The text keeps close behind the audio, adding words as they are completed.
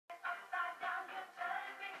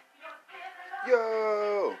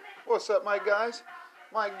Yo, what's up, my guys?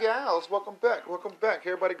 My gals, welcome back. Welcome back.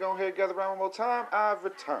 Everybody go ahead, gather around one more time. I've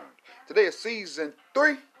returned. Today is season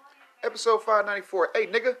 3, episode 594. Hey,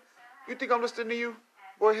 nigga, you think I'm listening to you?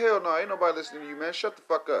 Boy, hell no, ain't nobody listening to you, man. Shut the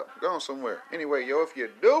fuck up. Go on somewhere. Anyway, yo, if you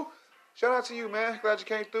do, shout out to you, man. Glad you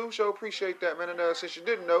came through. Sure appreciate that, man. And since you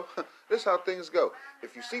didn't know, this is how things go.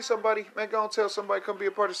 If you see somebody, man, go and tell somebody, come be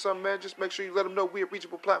a part of something, man. Just make sure you let them know we're a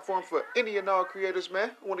reachable platform for any and all creators, man.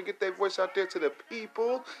 I want to get their voice out there to the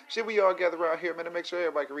people. Shit, we all gather around here, man, to make sure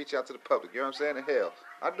everybody can reach out to the public. You know what I'm saying? And hell,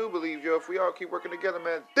 I do believe, yo, if we all keep working together,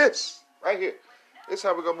 man, this right here, this is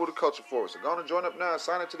how we're going to move the culture forward. So go on and join up now and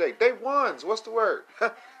sign up today. Day ones, what's the word?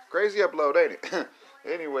 Crazy upload, ain't it?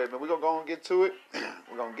 Anyway, man, we're going to go and get to it.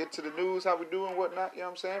 We're going to get to the news, how we do and whatnot, you know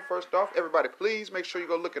what I'm saying? First off, everybody, please make sure you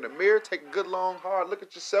go look in the mirror, take a good, long, hard look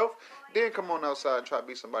at yourself, then come on outside and try to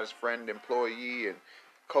be somebody's friend, employee, and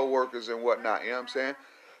co-workers and whatnot, you know what I'm saying?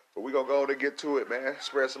 But we're going to go on and get to it, man.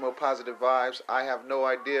 Spread some more positive vibes. I have no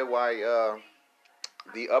idea why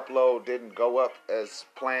the upload didn't go up as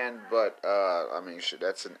planned, but I mean, shit,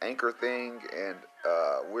 that's an Anchor thing, and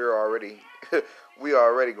we're already we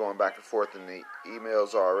are already going back and forth in the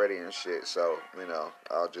emails already and shit. So you know,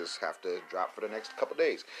 I'll just have to drop for the next couple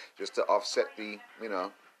days just to offset the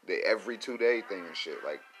the every 2-day thing and shit.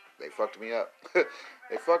 Like they fucked me up.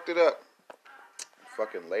 They fucked it up.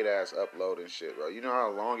 Fucking late ass upload and shit, bro. You know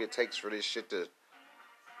how long it takes for this shit to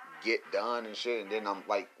get done and shit, and then I'm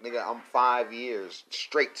like, nigga, I'm 5 years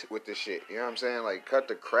straight with this shit. You know what I'm saying? Like, cut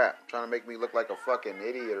the crap. Trying to make me look like a fucking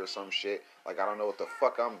idiot or some shit. Like, I don't know what the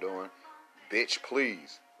fuck I'm doing. Bitch,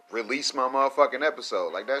 please. Release my motherfucking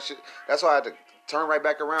episode. Like, that shit. That's why I had to turn right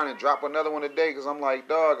back around and drop another one today, because I'm like,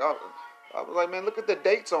 dog, I was like, man, look at the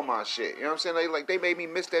dates on my shit. You know what I'm saying? They made me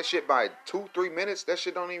miss that shit by 2-3 minutes. That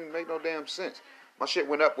shit don't even make no damn sense. My shit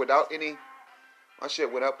went up without any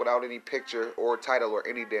picture or title or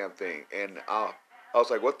any damn thing. And I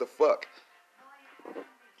was like, what the fuck?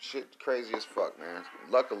 Shit crazy as fuck, man.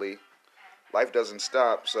 Luckily, life doesn't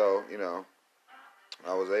stop, so, you know,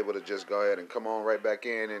 I was able to just go ahead and come on right back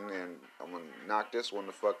in, and I'm going to knock this one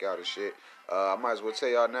the fuck out of shit. I might as well tell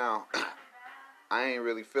y'all now, I ain't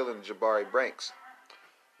really feeling Jabari Banks.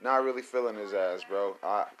 Not really feeling his ass, bro.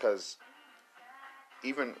 Because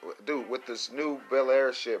even, dude, with this new Bel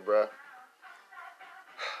Air shit, bro,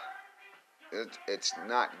 it's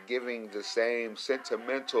not giving the same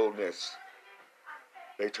sentimentalness.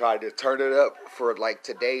 They tried to turn it up for like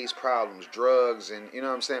today's problems, drugs, and you know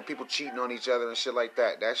what I'm saying, people cheating on each other and shit like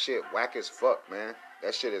that. That shit whack as fuck, man.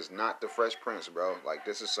 That shit is not the Fresh Prince, bro. Like,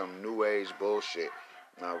 this is some new age bullshit,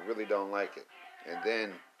 and I really don't like it. And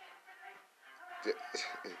then,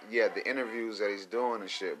 the interviews that he's doing and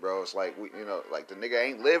shit, bro. It's like, like the nigga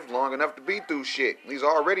ain't lived long enough to be through shit. He's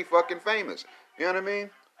already fucking famous. You know what I mean?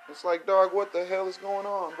 It's like, dog, what the hell is going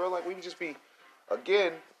on, bro? Like, we just be,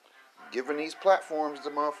 again, giving these platforms to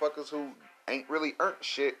motherfuckers who ain't really earned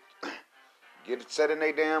shit. Get it set in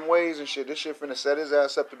their damn ways and shit. This shit finna set his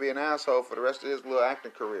ass up to be an asshole for the rest of his little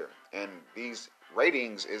acting career. And these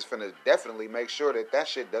ratings is finna definitely make sure that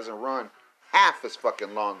shit doesn't run half as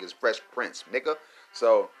fucking long as Fresh Prince, nigga.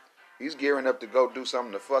 So, he's gearing up to go do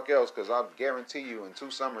something the fuck else, because I guarantee you in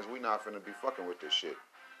 2 summers we not finna be fucking with this shit.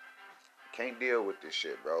 Can't deal with this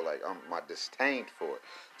shit, bro. Like, my disdain for it.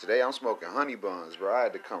 Today I'm smoking honey buns, bro. I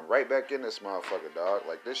had to come right back in this motherfucker, dog.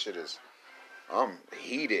 Like, this shit is, I'm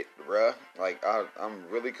heated, bro. Like, I'm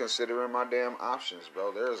really considering my damn options,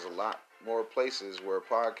 bro. There's a lot more places where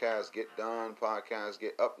podcasts get done, podcasts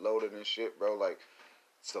get uploaded and shit, bro. Like,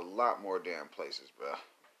 it's a lot more damn places, bro.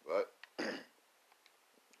 But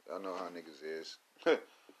y'all know how niggas is.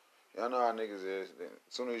 Y'all know how niggas is.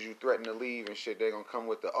 As soon as you threaten to leave and shit, they gonna come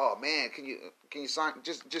with the, oh man, can you sign?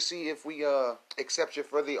 Just see if we accept you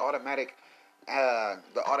for the automatic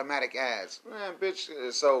ads, man,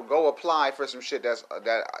 bitch. So go apply for some shit that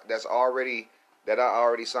I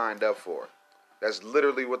already signed up for. That's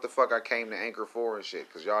literally what the fuck I came to Anchor for and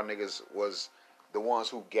shit. Cause y'all niggas was the ones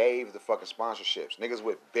who gave the fucking sponsorships. Niggas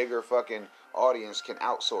with bigger fucking audience can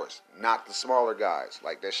outsource, not the smaller guys.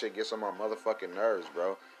 Like, that shit gets on my motherfucking nerves,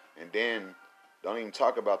 bro. And then, don't even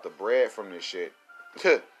talk about the bread from this shit.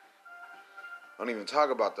 Don't even talk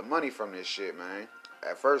about the money from this shit, man.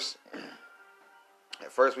 At first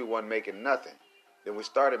we wasn't making nothing. Then we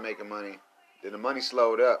started making money. Then the money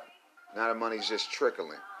slowed up. Now the money's just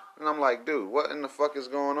trickling. And I'm like, dude, what in the fuck is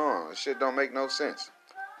going on? This shit don't make no sense.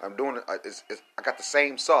 I'm doing it. I got the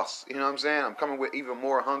same sauce. You know what I'm saying? I'm coming with even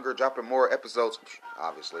more hunger, dropping more episodes,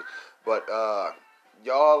 obviously. But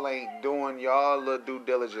y'all ain't doing y'all little due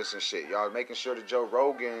diligence and shit. Y'all making sure the Joe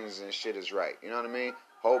Rogans and shit is right. You know what I mean?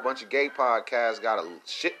 Whole bunch of gay podcasts got a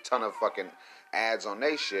shit ton of fucking ads on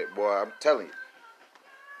they shit, boy. I'm telling you.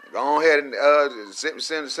 Go ahead and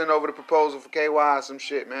send over the proposal for KY some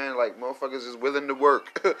shit, man. Like, motherfuckers is willing to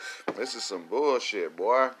work. This is some bullshit,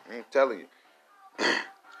 boy. I'm telling you.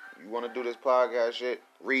 You want to do this podcast shit?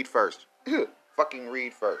 Read first. Fucking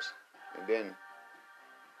read first. And then,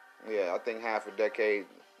 yeah, I think half a decade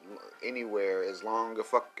anywhere is longer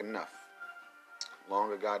fucking enough.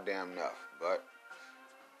 Longer goddamn enough. But,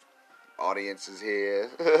 audience is here.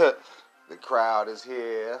 The crowd is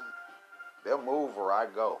here. They'll move where I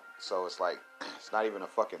go. So it's like, it's not even a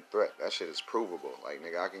fucking threat. That shit is provable. Like,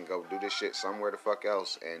 nigga, I can go do this shit somewhere the fuck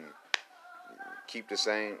else and keep the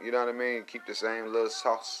same, you know what I mean? Keep the same little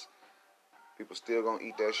sauce. People still gonna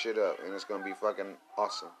eat that shit up. And it's gonna be fucking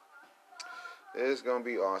awesome. It's gonna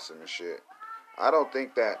be awesome and shit. I don't really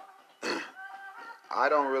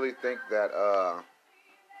think that,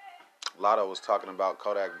 Lotto was talking about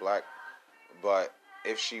Kodak Black. But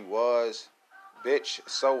if she was, bitch,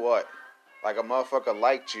 so what? Like, a motherfucker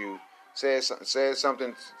liked you, said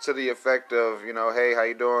something to the effect of, you know, hey, how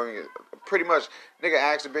you doing? Pretty much, nigga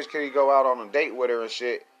asked the bitch, can he go out on a date with her and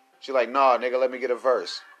shit? She like, nah, nigga, let me get a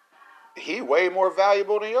verse. He way more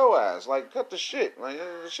valuable than your ass. Like, cut the shit. Like,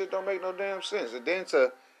 this shit don't make no damn sense. And then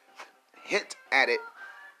to hint at it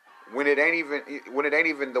when it ain't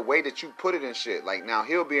even the way that you put it and shit. Like, now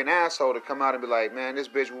he'll be an asshole to come out and be like, man, this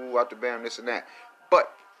bitch woo out the bam, this and that.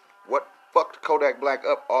 But what fucked Kodak Black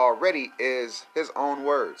up already is his own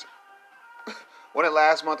words. When it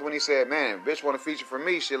last month when he said, man, bitch want to feature for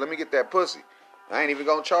me, shit, let me get that pussy. I ain't even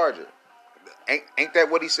gonna charge her. Ain't that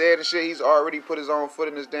what he said and shit? He's already put his own foot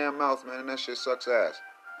in his damn mouth, man, and that shit sucks ass.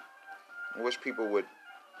 I wish people would,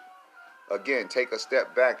 again, take a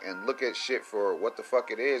step back and look at shit for what the fuck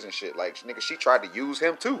it is and shit. Like, nigga, she tried to use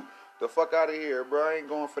him too. The fuck out of here, bro. I ain't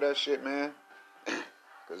going for that shit, man.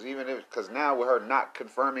 Because now with her not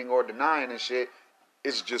confirming or denying and shit,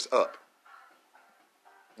 it's just up.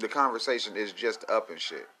 The conversation is just up and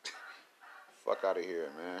shit. Fuck out of here,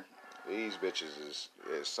 man. These bitches is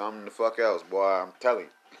something the fuck else, boy. I'm telling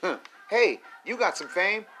you. Hey, you got some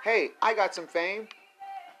fame. Hey, I got some fame.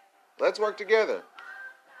 Let's work together.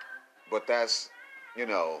 But that's, you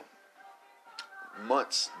know,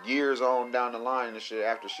 months, years on down the line and shit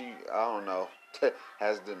after she, I don't know,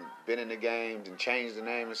 has been in the game and changed the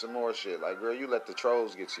name and some more shit. Like, girl, you let the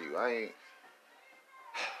trolls get to you.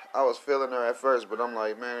 I was feeling her at first, but I'm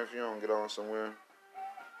like, man, if you don't get on somewhere,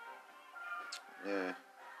 yeah,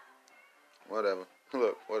 whatever.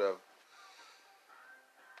 Look, whatever.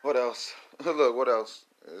 What else? Look, what else?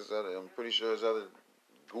 I'm pretty sure there's other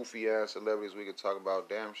goofy ass celebrities we could talk about.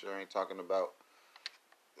 Damn sure ain't talking about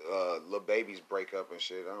Lil Baby's breakup and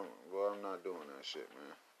shit. I'm not doing that shit,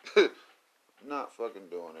 man. Not fucking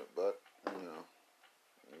doing it, but, you know,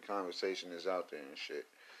 the conversation is out there and shit.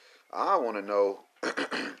 I want to know,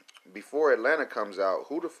 before Atlanta comes out,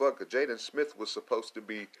 who the fuck Jaden Smith was supposed to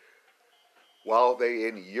be while they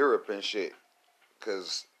in Europe and shit.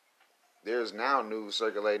 Because there's now news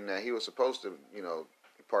circulating that he was supposed to, you know,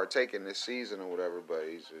 partake in this season or whatever, but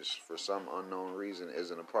he's just, for some unknown reason,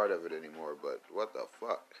 isn't a part of it anymore. But what the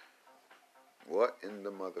fuck? What in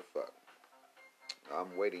the motherfuck?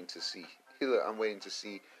 I'm waiting to see. I'm waiting to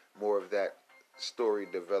see more of that story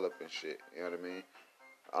develop and shit. You know what I mean?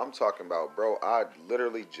 I'm talking about, bro, I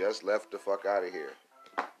literally just left the fuck out of here.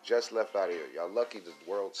 Just left out of here. Y'all lucky the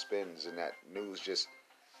world spins and that news just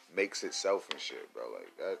makes itself and shit, bro.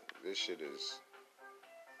 Like, this shit is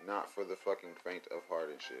not for the fucking faint of heart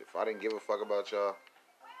and shit. If I didn't give a fuck about y'all,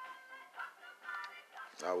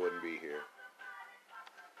 I wouldn't be here.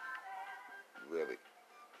 Really.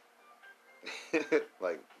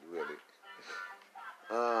 Like, really.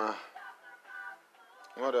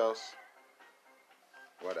 What else?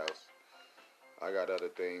 What else? I got other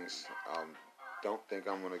things. Don't think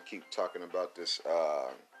I'm gonna keep talking about this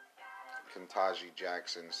Kentaji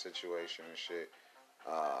Jackson situation and shit.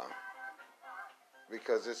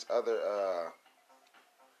 Because it's other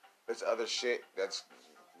shit that's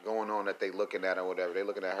going on that they looking at or whatever. They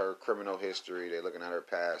looking at her criminal history. They looking at her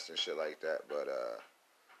past and shit like that. But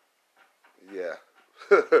yeah.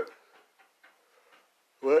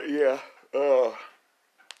 But yeah.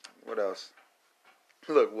 What else?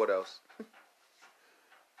 Look, what else?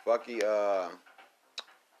 Fucky,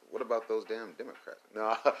 what about those damn Democrats?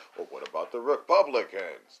 Nah, well, what about the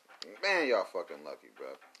Republicans? Man, y'all fucking lucky,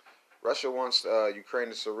 bro. Russia wants Ukraine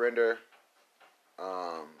to surrender.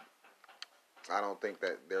 I don't think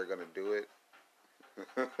that they're gonna do it.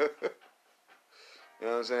 You know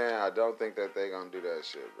what I'm saying? I don't think that they're gonna do that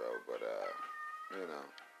shit, bro. But you know,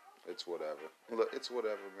 it's whatever. Look, it's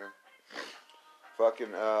whatever, man. Fucking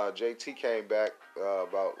JT came back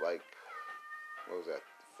about like, what was that,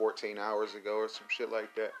 14 hours ago or some shit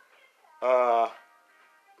like that.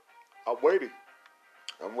 I'm waiting.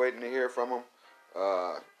 I'm waiting to hear from him.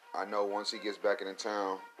 I know once he gets back into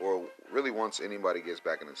town, or really once anybody gets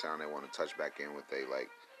back into town, they want to touch back in with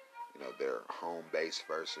their home base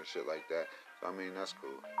first and shit like that. So I mean, that's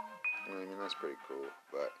cool. I mean, that's pretty cool.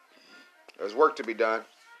 But there's work to be done.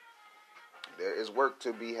 There is work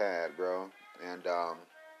to be had, bro. And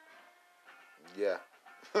yeah,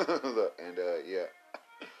 yeah,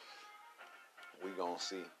 we gonna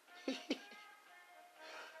see.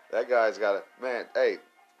 That guy's got a man. Hey,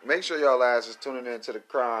 make sure y'all asses tuning in to the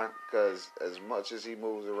Cron, because as much as he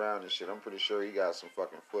moves around and shit, I'm pretty sure he got some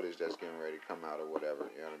fucking footage that's getting ready to come out or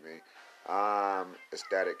whatever. You know what I mean? I'm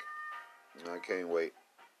ecstatic. I can't wait.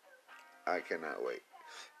 I cannot wait.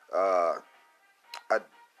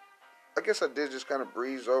 I guess I did just kind of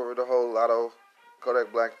breeze over the whole Lotto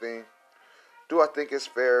Kodak Black thing. Do I think it's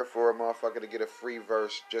fair for a motherfucker to get a free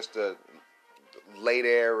verse just to lay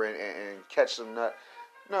there and catch some nut?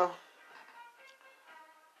 No.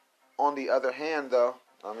 On the other hand, though,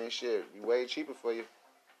 I mean, shit, way cheaper for you.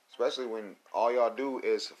 Especially when all y'all do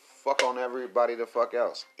is fuck on everybody the fuck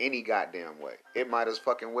else. Any goddamn way. It might as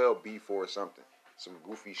fucking well be for something. Some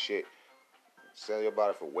goofy shit. Sell your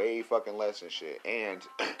body for way fucking less and shit. And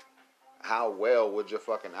how well would your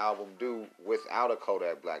fucking album do without a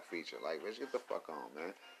Kodak Black feature? Like, bitch, get the fuck on,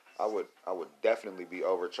 man. I would definitely be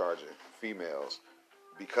overcharging females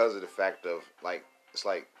because of the fact of, like, it's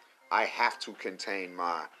like I have to contain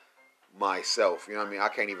myself. You know what I mean? I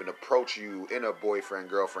can't even approach you in a boyfriend,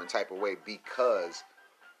 girlfriend type of way because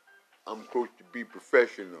I'm supposed to be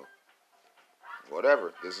professional.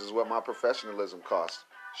 Whatever. This is what my professionalism costs.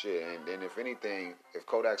 Shit, and then if anything, if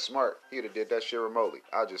Kodak's smart, he'd have did that shit remotely.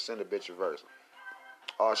 I'll just send a bitch a verse.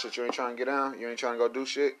 Oh shit, you ain't trying to get down? You ain't trying to go do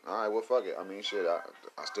shit? Alright, well fuck it. I mean shit, I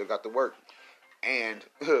still got to work. And,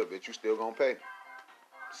 bitch, you still gonna pay.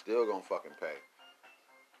 Still gonna fucking pay.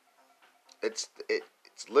 It's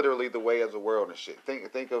literally the way of the world and shit.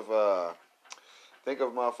 Think of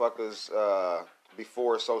motherfuckers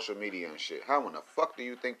before social media and shit. How in the fuck do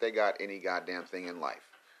you think they got any goddamn thing in life?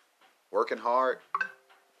 Working hard?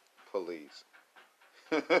 Please.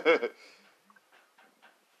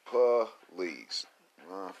 Please.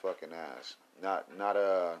 My fucking ass. Not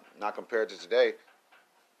compared to today.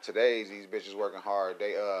 Today's these bitches working hard.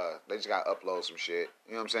 They just gotta upload some shit.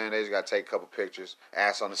 You know what I'm saying? They just gotta take a couple pictures,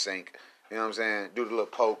 ass on the sink. You know what I'm saying? Do the little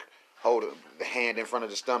poke, hold the hand in front of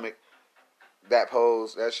the stomach. That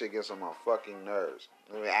pose, that shit gets on my fucking nerves.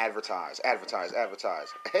 Advertise.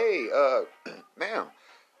 Hey, ma'am,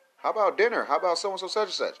 how about dinner? How about so-and-so such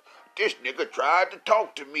and such? This nigga tried to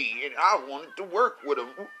talk to me and I wanted to work with him.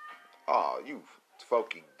 Oh, you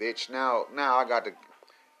fucking bitch. Now I got to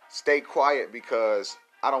stay quiet because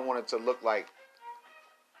I don't want it to look like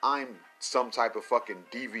I'm some type of fucking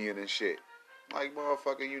deviant and shit. Like,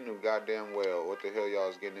 motherfucker, you knew goddamn well what the hell y'all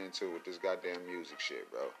was getting into with this goddamn music shit,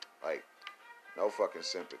 bro. Like, no fucking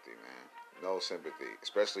sympathy, man. No sympathy.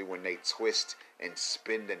 Especially when they twist and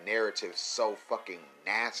spin the narrative so fucking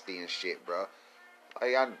nasty and shit, bro.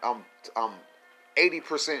 Like, I'm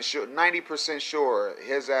 80% sure, 90% sure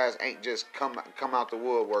his ass ain't just come out the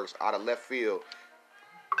woodworks out of left field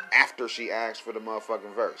after she asked for the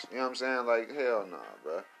motherfucking verse. You know what I'm saying? Like, hell nah,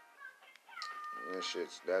 bro. That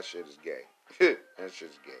shit is gay. That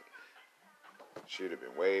shit's gay. She'd have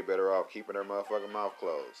been way better off keeping her motherfucking mouth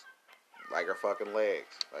closed. Like her fucking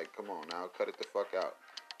legs. Like, come on now, cut it the fuck out.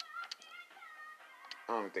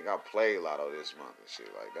 I don't even think I'll play Lotto this month and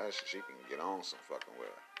shit like that. She can get on some fucking with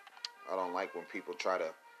her. I don't like when people try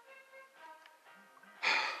to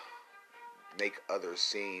make others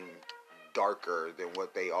seem darker than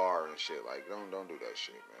what they are and shit. Like, don't do that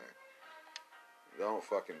shit, man. Don't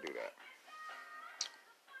fucking do that.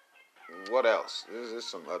 What else? There's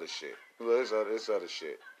some other shit. There's other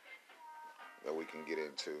shit that we can get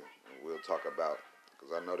into and we'll talk about.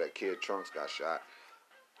 Because I know that Kid Trunks got shot.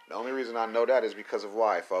 The only reason I know that is because of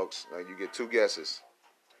why, folks. Like, you get two guesses.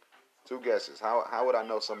 Two guesses. How would I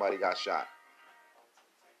know somebody got shot?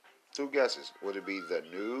 Two guesses. Would it be the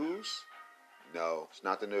news? No, it's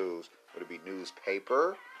not the news. Would it be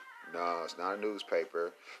newspaper? No, it's not a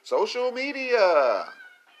newspaper. Social media.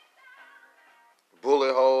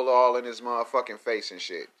 Bullet hole all in his motherfucking face and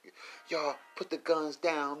shit. Y'all put the guns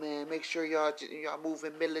down, man. Make sure y'all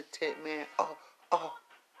moving militant, man. Oh,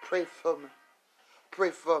 pray for me.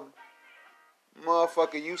 Pray for me.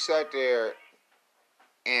 Motherfucker, you sat there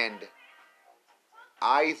and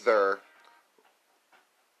either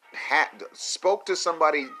spoke to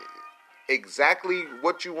somebody exactly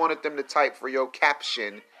what you wanted them to type for your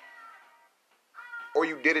caption, or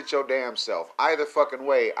you did it your damn self. Either fucking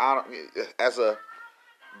way, as a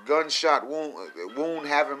gunshot wound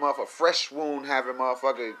having motherfucker, fresh wound having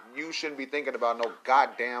motherfucker, you shouldn't be thinking about no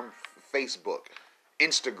goddamn Facebook,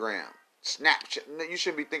 Instagram, Snapchat. You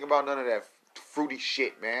shouldn't be thinking about none of that fruity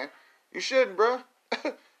shit, man. You shouldn't, bro.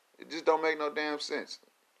 It just don't make no damn sense.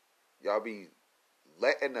 Y'all be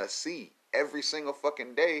letting us see every single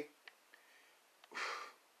fucking day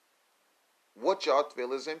what y'all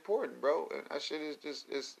feel is important, bro. And that shit is just,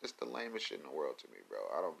 it's the lamest shit in the world to me, bro.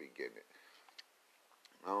 I don't be getting it.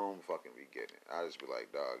 I don't fucking be getting it. I just be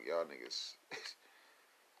like, dog, y'all niggas,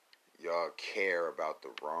 y'all care about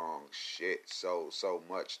the wrong shit so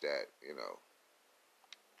much that, you know,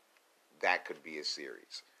 that could be a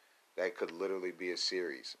series. That could literally be a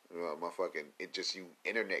series. It just you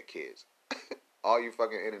internet kids. All you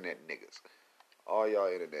fucking internet niggas. All y'all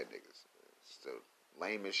internet niggas. It's the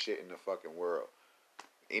lamest shit in the fucking world.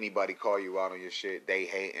 Anybody call you out on your shit, they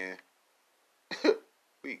hating.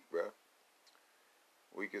 Weak, bro.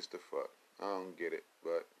 Weak as the fuck. I don't get it,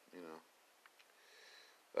 but, you know.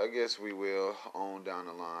 I guess we will on down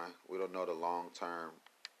the line. We don't know the long-term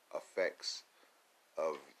effects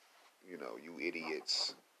of, you know, you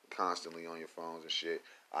idiots constantly on your phones and shit.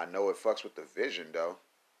 I know it fucks with the vision, though.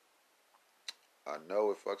 I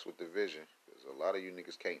know it fucks with the vision. Because a lot of you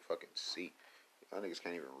niggas can't fucking see. Y'all niggas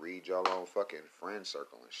can't even read y'all own fucking friend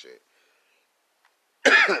circle and shit.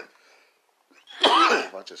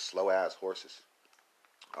 Bunch of slow-ass horses.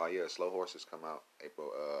 Oh yeah, Slow Horses come out April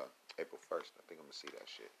 1st. I think I'm gonna see that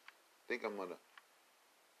shit. I think I'm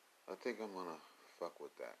gonna fuck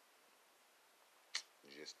with that.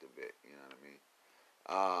 Just a bit, you know what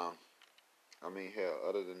I mean? Hell,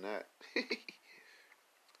 other than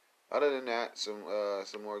that,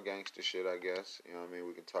 some more gangster shit, I guess. You know what I mean?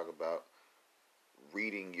 We can talk about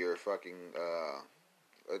reading your fucking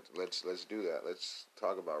let's do that. Let's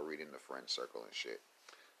talk about reading the friend circle and shit.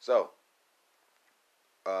 So,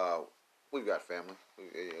 we've got family.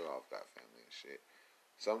 We all got family and shit.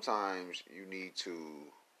 Sometimes you need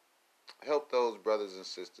to help those brothers and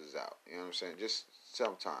sisters out. You know what I'm saying? Just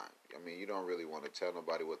sometimes. I mean, you don't really want to tell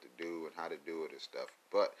nobody what to do and how to do it and stuff.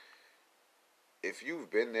 But if you've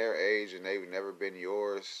been their age and they've never been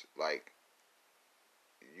yours, like,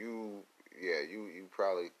 you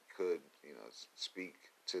probably could, you know, speak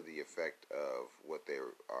to the effect of what they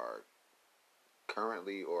are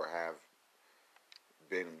currently or have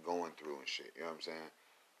been going through and shit. You know what I'm saying?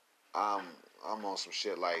 I'm on some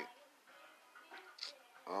shit like,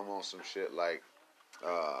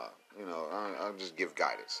 you know, I'll just give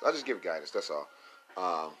guidance. That's all.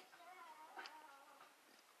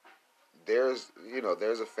 There's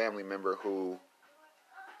a family member who,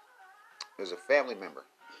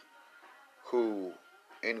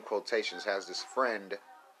 in quotations, has this friend,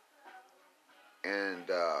 and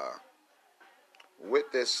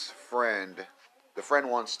with this friend, the friend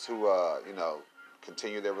wants to, you know,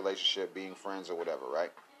 continue their relationship, being friends or whatever,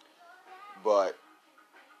 right? But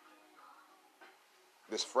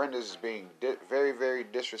this friend is being very, very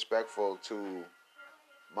disrespectful to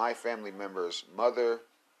my family member's mother,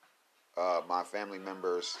 my family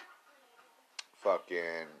member's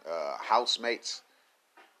fucking housemates,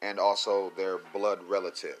 and also their blood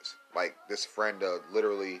relatives. Like, this friend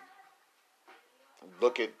literally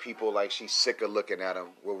look at people like she's sick of looking at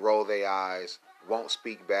them, will roll their eyes, won't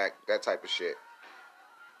speak back, that type of shit.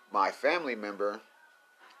 My family member,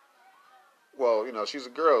 well, you know, she's a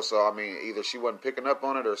girl, so, I mean, either she wasn't picking up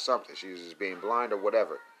on it or something. She was just being blind or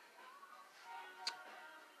whatever.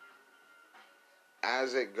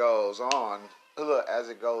 As it goes on,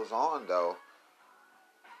 though,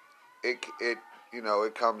 it you know,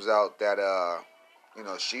 it comes out that, you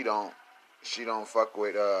know, she don't fuck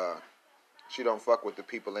with the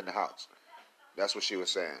people in the house. That's what she was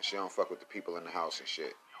saying. She don't fuck with the people in the house and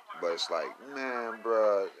shit. But it's like, man,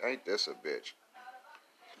 bruh, ain't this a bitch?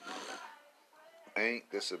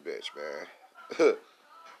 Ain't this a bitch, man?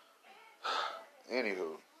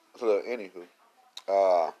 Anywho,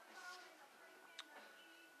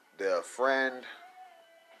 the friend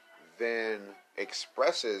then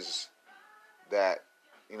expresses that,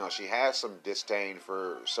 you know, she has some disdain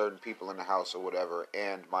for certain people in the house or whatever,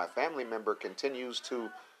 and my family member continues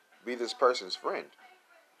to be this person's friend.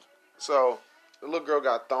 So, the little girl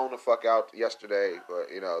got thrown the fuck out yesterday, or,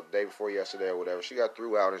 you know, day before yesterday or whatever. She got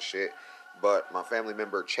threw out and shit, but my family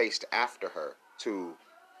member chased after her to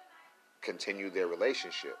continue their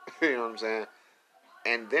relationship. You know what I'm saying?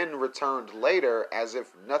 And then returned later as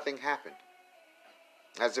if nothing happened.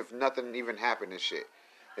 As if nothing even happened and shit.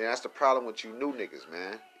 And that's the problem with you new niggas,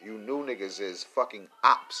 man. You new niggas is fucking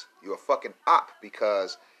ops. You're a fucking op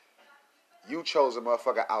because you chose a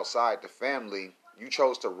motherfucker outside the family. You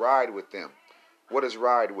chose to ride with them. What is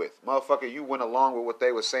ride with? Motherfucker, you went along with what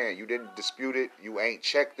they were saying. You didn't dispute it. You ain't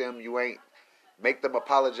check them. You ain't make them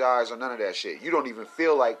apologize or none of that shit. You don't even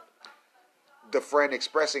feel like the friend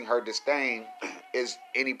expressing her disdain is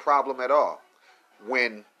any problem at all.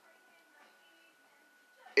 When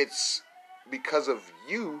it's because of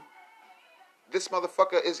you, this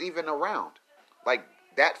motherfucker is even around. Like,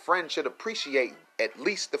 that friend should appreciate at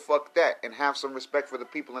least the fuck that and have some respect for the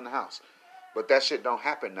people in the house. But that shit don't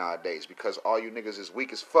happen nowadays because all you niggas is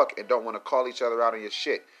weak as fuck and don't want to call each other out on your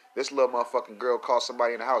shit. This little motherfucking girl called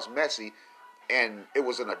somebody in the house messy and it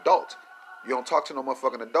was an adult. You don't talk to no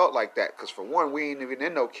motherfucking adult like that because for one, we ain't even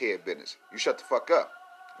in no kid business. You shut the fuck up.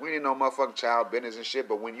 We ain't in no motherfucking child business and shit,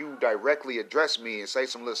 but when you directly address me and say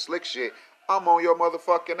some little slick shit, I'm on your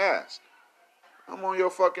motherfucking ass. I'm on your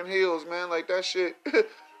fucking heels, man. Like that shit...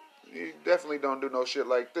 You definitely don't do no shit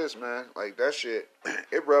like this, man. Like, that shit,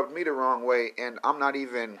 it rubbed me the wrong way. And I'm not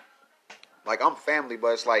even, like, I'm family,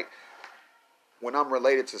 but it's like, when I'm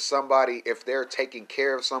related to somebody, if they're taking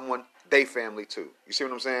care of someone, they family too. You see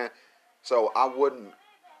what I'm saying? So I wouldn't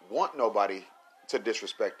want nobody to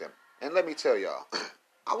disrespect them. And let me tell y'all,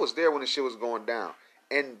 I was there when the shit was going down.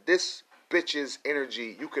 And this bitch's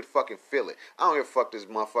energy, you could fucking feel it. I don't give a fuck this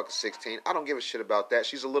motherfucker 16. I don't give a shit about that.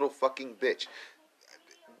 She's a little fucking bitch.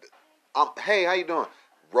 Hey, how you doing?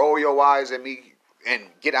 Roll your eyes at me and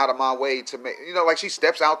get out of my way to make, like she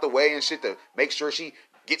steps out the way and shit to make sure she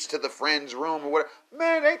gets to the friend's room or whatever.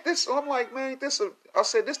 Man, ain't this, I'm like, man, ain't this I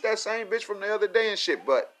said, this that same bitch from the other day and shit,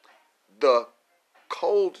 but the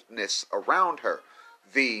coldness around her,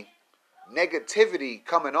 the negativity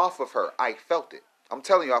coming off of her, I felt it. I'm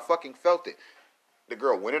telling you, I fucking felt it. The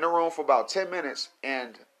girl went in the room for about 10 minutes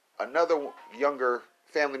and another younger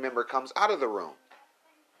family member comes out of the room.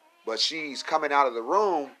 But she's coming out of the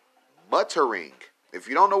room muttering. If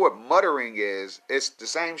you don't know what muttering is, it's the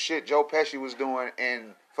same shit Joe Pesci was doing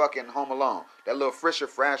in fucking Home Alone. That little Fisher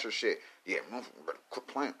Frasher shit. Yeah, better quit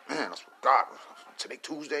playing. Man, that's what God, today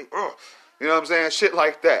Tuesday. Ugh. You know what I'm saying? Shit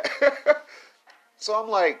like that. So I'm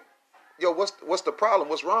like, yo, what's the problem?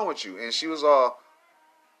 What's wrong with you? And she was all,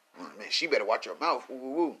 man, she better watch her mouth. Ooh,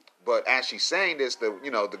 ooh, ooh. But as she's saying this,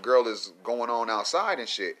 the girl is going on outside and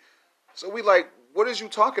shit. So we like, what is you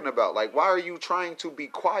talking about? Like, why are you trying to be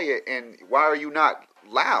quiet and why are you not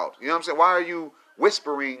loud? You know what I'm saying? Why are you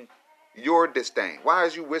whispering your disdain? Why are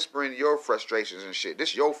you whispering your frustrations and shit?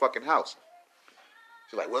 This your fucking house.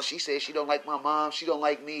 She's like, well, she said she don't like my mom. She don't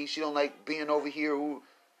like me. She don't like being over here. Ooh.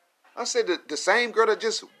 I said, the same girl that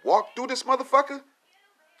just walked through this motherfucker?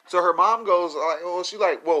 So her mom goes, oh, she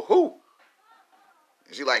like, well, who?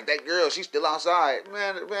 And she like, that girl, she's still outside.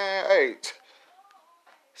 Man, hey...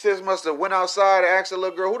 Sis must have went outside and asked the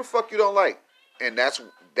little girl, who the fuck you don't like? And that's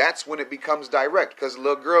when it becomes direct. Because the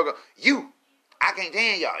little girl go, I can't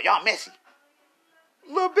stand y'all. Y'all messy.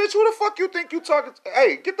 Little bitch, who the fuck you think you talking to?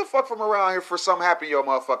 Hey, get the fuck from around here for something happen to your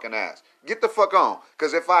motherfucking ass. Get the fuck on.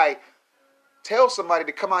 Because if I tell somebody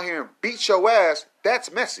to come out here and beat your ass,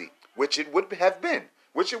 that's messy. Which it would have been.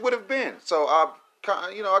 So, I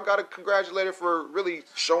got to congratulate her for really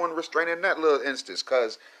showing restraint in that little instance.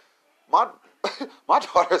 Because my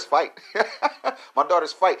daughters fight. My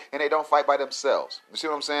daughters fight, and they don't fight by themselves. You see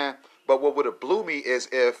what I'm saying? But what would have blew me is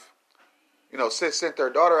if, sis sent their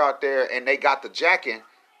daughter out there and they got the jacking.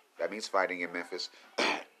 That means fighting in Memphis.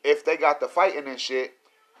 If they got the fighting and shit,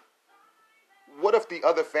 what if the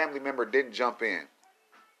other family member didn't jump in?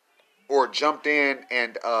 Or jumped in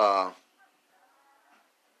and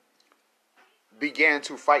began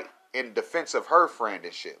to fight in defense of her friend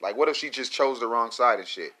and shit? Like, what if she just chose the wrong side and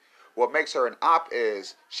shit? What makes her an op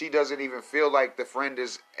is she doesn't even feel like the friend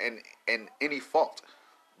is in any fault.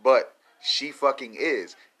 But she fucking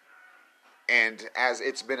is. And as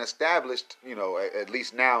it's been established, at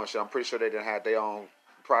least now, and shit, I'm pretty sure they done had their own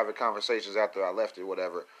private conversations after I left it,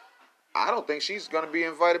 whatever. I don't think she's going to be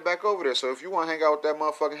invited back over there. So if you want to hang out with that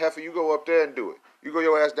motherfucking heifer, you go up there and do it. You go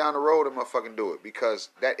your ass down the road and motherfucking do it. Because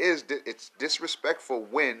it's disrespectful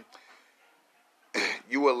when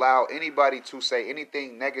you allow anybody to say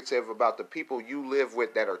anything negative about the people you live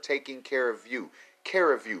with that are taking care of you.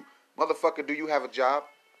 Motherfucker, do you have a job?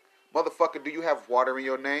 Motherfucker, do you have water in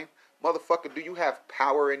your name? Motherfucker, do you have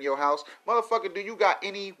power in your house? Motherfucker, do you got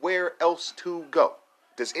anywhere else to go?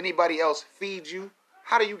 Does anybody else feed you?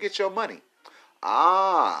 How do you get your money?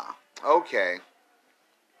 Okay.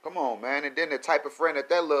 Come on, man. And then the type of friend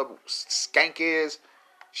that little skank is,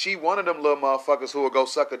 She one of them little motherfuckers who will go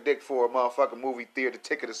suck a dick for a motherfucking movie theater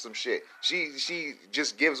ticket or some shit. She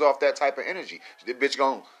just gives off that type of energy. The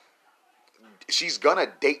bitch she's gonna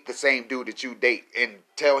date the same dude that you date and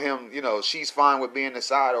tell him, she's fine with being the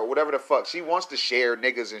side or whatever the fuck. She wants to share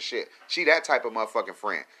niggas and shit. She that type of motherfucking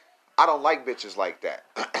friend. I don't like bitches like that.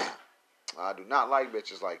 I do not like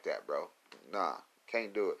bitches like that, bro. Nah,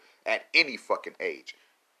 can't do it. At any fucking age.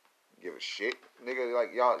 Give a shit. Nigga,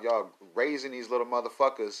 like, y'all raising these little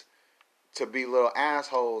motherfuckers to be little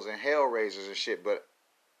assholes and hell raisers and shit, but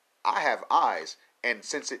I have eyes, and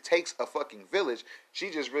since it takes a fucking village, she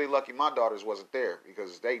just really lucky my daughters wasn't there,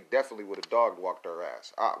 because they definitely would have dog walked her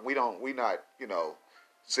ass. We not,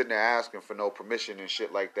 sitting there asking for no permission and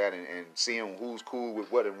shit like that, and seeing who's cool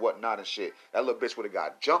with what and what not and shit. That little bitch would have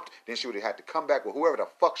got jumped, then she would have had to come back with whoever the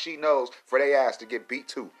fuck she knows for their ass to get beat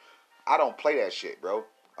too. I don't play that shit, bro.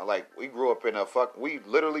 Like, we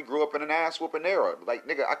literally grew up in an ass whooping era. Like,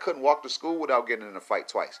 nigga, I couldn't walk to school without getting in a fight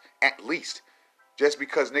twice. At least. Just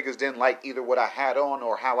because niggas didn't like either what I had on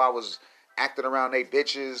or how I was acting around they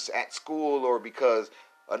bitches at school, or because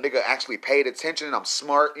a nigga actually paid attention and I'm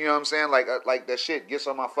smart, you know what I'm saying? Like that shit gets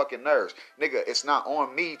on my fucking nerves. Nigga, it's not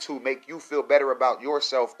on me to make you feel better about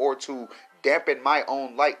yourself or to dampen my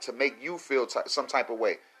own light to make you feel some type of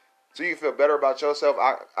way. So you feel better about yourself.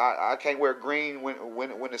 I can't wear green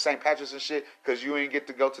when the St. Patrick's and shit because you ain't get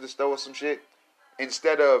to go to the store or some shit.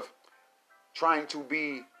 Instead of trying to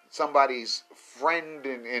be somebody's friend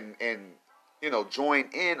and join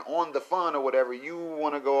in on the fun or whatever, you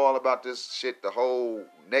want to go all about this shit the whole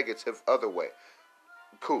negative other way.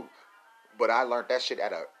 Cool. But I learned that shit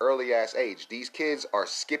at an early ass age. These kids are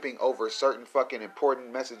skipping over certain fucking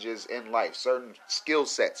important messages in life, certain skill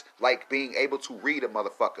sets, like being able to read a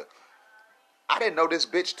motherfucker. I didn't know this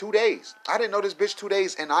bitch 2 days.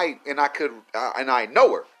 And I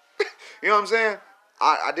know her. You know what I'm saying?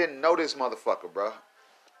 I didn't know this motherfucker, bro.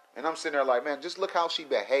 And I'm sitting there like, man, just look how she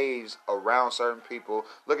behaves around certain people.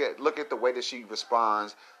 Look at the way that she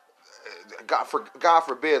responds. God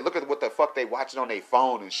forbid, look at what the fuck they watching on their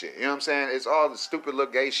phone and shit. You know what I'm saying? It's all the stupid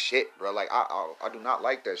little gay shit, bro. Like, I do not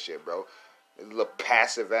like that shit, bro. The little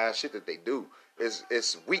passive ass shit that they do.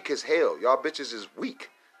 It's weak as hell. Y'all bitches is weak.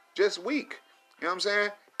 Just weak. You know what I'm saying?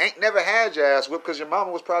 Ain't never had your ass whipped because your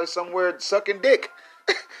mama was probably somewhere sucking dick.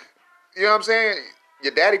 You know what I'm saying?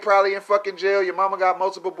 Your daddy probably in fucking jail. Your mama got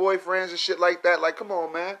multiple boyfriends and shit like that. Like, come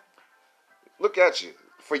on, man. Look at you.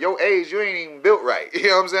 For your age, you ain't even built right. You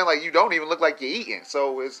know what I'm saying? Like, you don't even look like you're eating.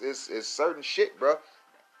 So it's certain shit, bro,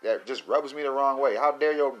 that just rubs me the wrong way. How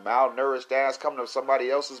dare your malnourished ass come to somebody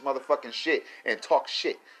else's motherfucking shit and talk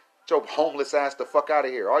shit? Get your homeless ass the fuck out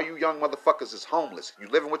of here. All you young motherfuckers is homeless. You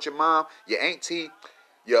living with your mom, your auntie,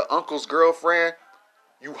 your uncle's girlfriend.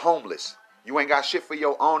 You homeless. You ain't got shit for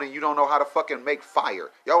your own and you don't know how to fucking make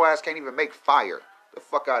fire. Your ass can't even make fire. The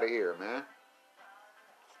fuck out of here, man.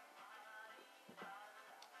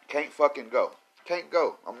 Can't fucking go. Can't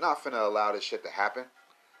go. I'm not finna allow this shit to happen.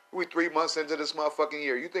 We 3 months into this motherfucking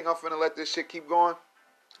year. You think I'm finna let this shit keep going?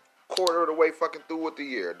 Quarter of the way fucking through with the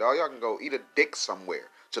year, dog. Y'all can go eat a dick somewhere.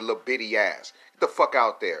 It's a little bitty ass. Get the fuck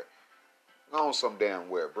out there. Go on some damn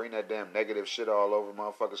where. Bring that damn negative shit all over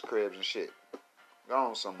motherfuckers' cribs and shit. Go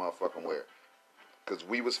on some motherfucking where. Because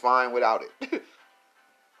we was fine without it.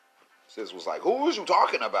 Sis was like, who was you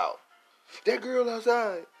talking about? That girl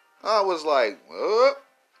outside. I was like, what?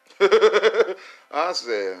 I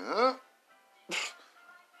said, huh?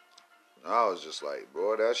 I was just like,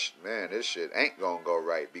 boy, this shit ain't gonna go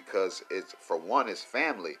right because it's, for one, it's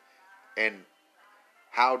family, and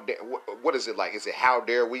what is it like? Is it how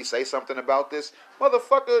dare we say something about this,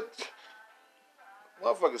 motherfuckers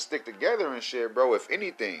stick together and shit, bro. If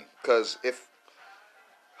anything, because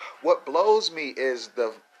what blows me is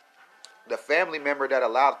the family member that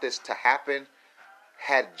allowed this to happen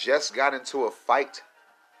had just got into a fight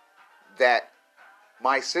that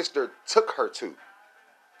my sister took her to.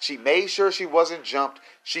 She made sure she wasn't jumped.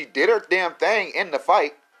 She did her damn thing in the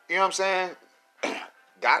fight. You know what I'm saying?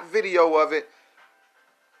 Got video of it.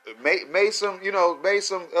 Made some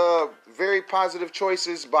very positive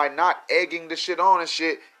choices by not egging the shit on and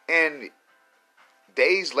shit. And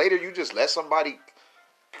days later, you just let somebody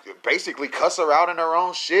basically cuss her out in her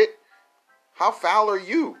own shit. How foul are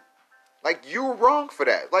you? Like, you were wrong for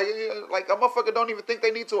that. Like a motherfucker don't even think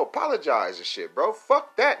they need to apologize and shit, bro.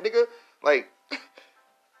 Fuck that, nigga. Like,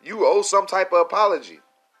 you owe some type of apology.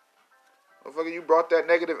 Motherfucker, you brought that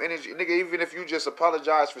negative energy. Nigga, even if you just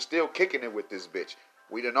apologize for still kicking it with this bitch.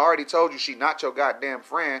 We done already told you she not your goddamn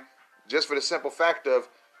friend. Just for the simple fact of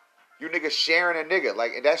you niggas sharing a nigga.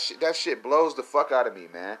 Like, that shit blows the fuck out of me,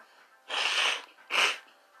 man.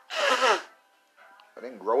 I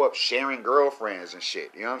didn't grow up sharing girlfriends and shit.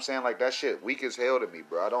 You know what I'm saying? Like, that shit weak as hell to me,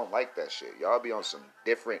 bro. I don't like that shit. Y'all be on some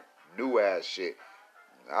different, new-ass shit.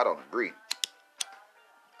 I don't agree.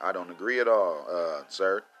 I don't agree at all,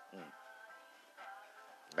 sir.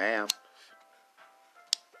 Ma'am.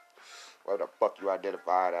 What the fuck you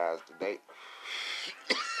identified as today?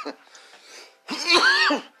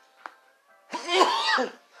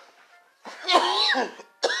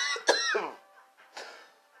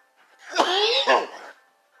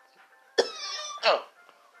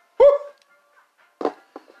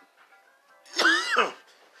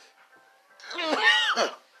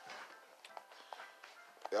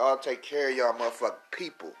 Y'all take care of y'all motherfucking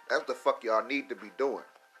people. That's the fuck y'all need to be doing.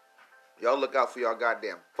 Y'all look out for y'all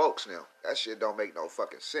goddamn folks now. That shit don't make no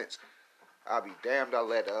fucking sense. I'll be damned I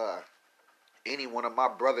let any one of my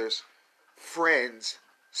brother's friends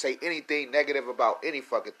say anything negative about any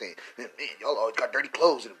fucking thing. Man, y'all always got dirty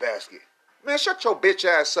clothes in the basket. Man, shut your bitch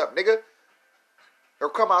ass up, nigga. Or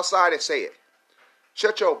come outside and say it.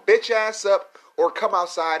 Shut your bitch ass up or come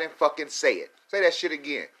outside and fucking say it. Say that shit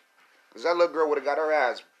again. Because that little girl would have got her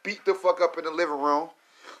ass beat the fuck up in the living room,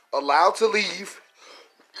 allowed to leave,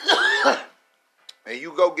 and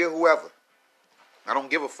you go get whoever. I don't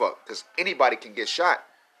give a fuck, because anybody can get shot.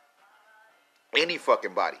 Any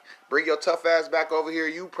fucking body. Bring your tough ass back over here,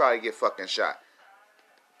 you probably get fucking shot.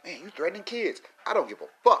 Man, you threatening kids. I don't give a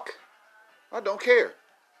fuck. I don't care.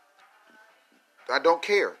 I don't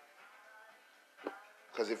care.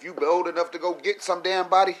 Because if you be old enough to go get some damn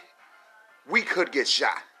body, we could get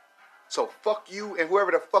shot. So fuck you and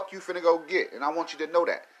whoever the fuck you finna go get. And I want you to know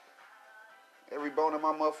that. Every bone in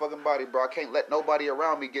my motherfucking body, bro. I can't let nobody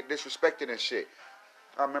around me get disrespected and shit.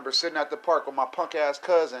 I remember sitting at the park with my punk ass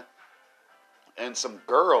cousin and some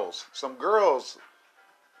girls,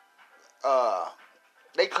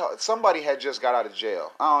 somebody had just got out of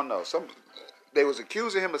jail. I don't know. They was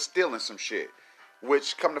accusing him of stealing some shit.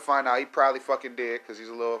 Which, come to find out, he probably fucking did, because he's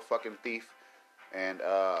a little fucking thief and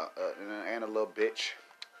a little bitch.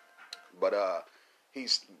 But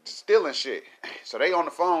he's stealing shit. So they on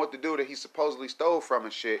the phone with the dude that he supposedly stole from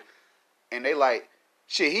and shit. And they like,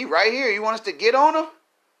 shit, he right here. You want us to get on him?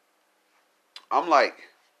 I'm like,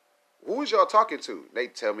 who is y'all talking to? They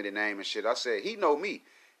tell me the name and shit. I said, he know me.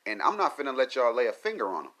 And I'm not finna let y'all lay a finger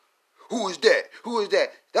on him. Who is that? Who is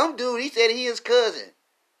that? Some dude, he said he his cousin.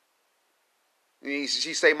 She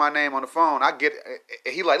say my name on the phone. I get,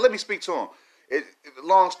 he like, let me speak to him.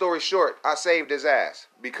 Long story short, I saved his ass.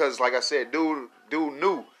 Because, like I said, dude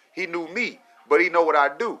knew. He knew me. But he know what I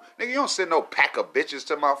do. Nigga, you don't send no pack of bitches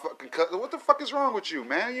to my fucking cousin. What the fuck is wrong with you,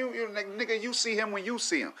 man? Nigga, you see him when you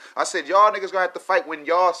see him. I said, y'all niggas gonna have to fight when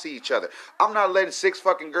y'all see each other. I'm not letting 6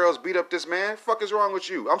 fucking girls beat up this man. Fuck is wrong with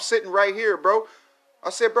you? I'm sitting right here, bro. I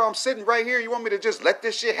said, bro, I'm sitting right here. You want me to just let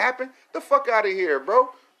this shit happen? The fuck out of here, bro.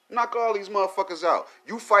 Knock all these motherfuckers out.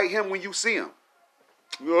 You fight him when you see him.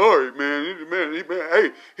 All right, man.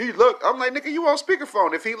 Hey, he look. I'm like, nigga, you on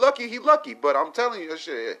speakerphone. If he lucky, he lucky. But I'm telling you,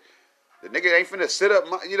 shit, the nigga ain't finna sit up.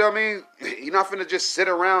 You know what I mean? He not finna just sit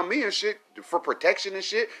around me and shit for protection and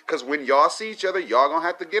shit. Cause when y'all see each other, y'all gonna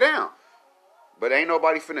have to get down. But ain't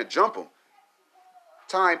nobody finna jump him.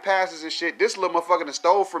 Time passes and shit. This little motherfucker done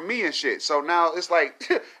stole from me and shit. So now it's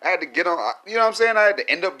like I had to get on. You know what I'm saying? I had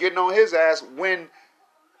to end up getting on his ass when,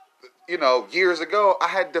 you know, years ago I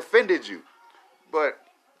had defended you. But,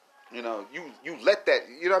 you know, you let that,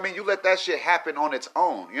 you know what I mean? You let that shit happen on its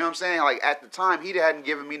own. You know what I'm saying? Like, at the time, he hadn't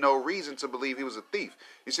given me no reason to believe he was a thief.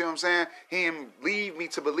 You see what I'm saying? He didn't lead me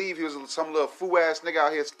to believe he was some little fool-ass nigga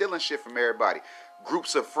out here stealing shit from everybody.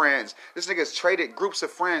 Groups of friends. This nigga's traded groups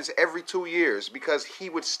of friends every 2 years because he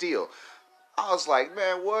would steal. I was like,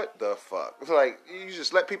 man, what the fuck? It's like, you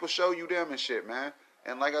just let people show you them and shit, man.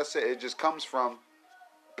 And like I said, it just comes from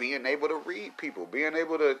being able to read people, being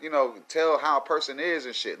able to, you know, tell how a person is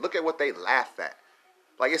and shit. Look at what they laugh at.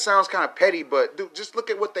 Like, it sounds kind of petty, but dude, just look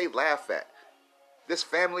at what they laugh at. This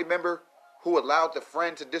family member who allowed the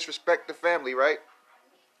friend to disrespect the family, right?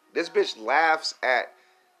 This bitch laughs at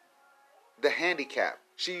the handicap.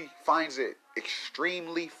 She finds it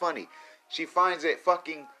extremely funny. She finds it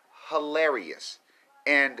fucking hilarious.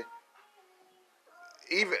 And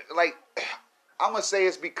even, like, I'm going to say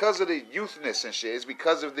it's because of the youthness and shit. It's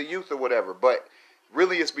because of the youth or whatever. But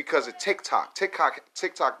really it's because of TikTok.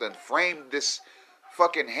 TikTok done framed this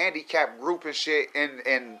fucking handicap group and shit.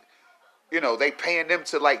 And you know, they paying them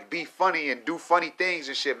to, like, be funny and do funny things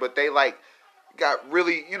and shit. But they, like, got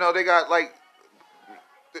really, you know, they got, like,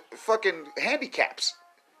 fucking handicaps.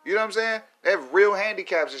 You know what I'm saying? They have real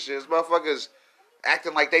handicaps and shit. This motherfuckers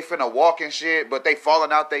acting like they finna walk and shit. But they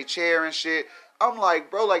falling out their chair and shit. I'm like,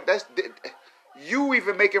 bro, like, You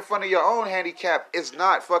even making fun of your own handicap is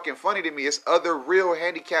not fucking funny to me. It's other real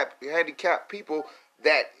handicapped people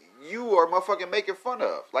that you are motherfucking making fun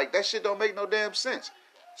of. Like, that shit don't make no damn sense.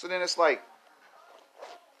 So then it's like,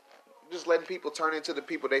 just letting people turn into the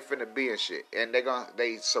people they finna be and shit. And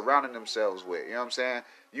they surrounding themselves with. You know what I'm saying?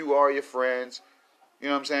 You are your friends. You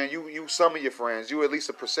know what I'm saying? You some of your friends. You at least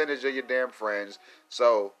a percentage of your damn friends.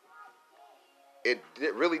 So it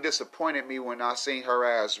really disappointed me when I seen her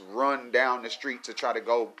ass run down the street to try to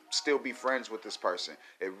go still be friends with this person.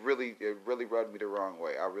 It really rubbed me the wrong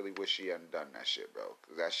way. I really wish she hadn't done that shit, bro.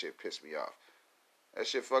 Because that shit pissed me off. That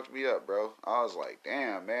shit fucked me up, bro. I was like,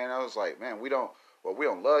 damn, man. I was like, man, we don't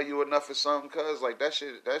love you enough or something, cuz. Like, that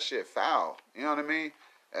shit foul. You know what I mean?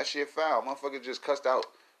 That shit foul. Motherfucker just cussed out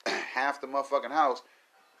half the motherfucking house.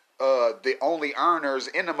 The only earners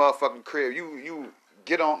in the motherfucking crib. You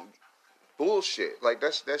get on bullshit. Like,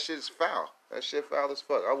 that shit's foul. That shit foul as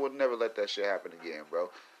fuck. I would never let that shit happen again, bro.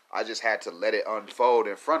 I just had to let it unfold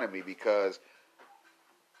in front of me because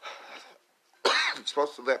you're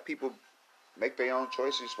supposed to let people make their own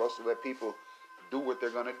choices. You're supposed to let people do what they're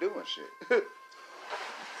gonna do and shit.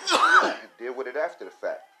 Deal with it after the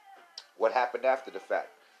fact. What happened after the fact?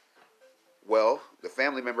 Well, the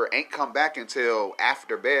family member ain't come back until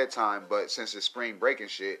after bedtime, but since it's spring break and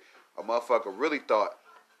shit, a motherfucker really thought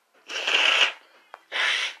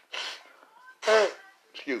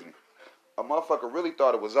excuse me. A motherfucker really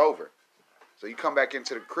thought it was over. So you come back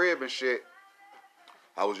into the crib and shit.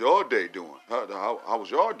 How was your day doing? How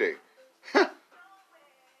was your day? I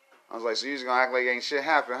was like, so you just gonna act like ain't shit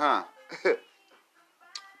happened, huh?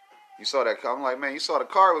 You saw that car. I'm like, man, you saw the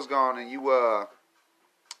car was gone and you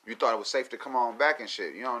thought it was safe to come on back and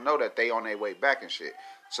shit. You don't know that they on their way back and shit.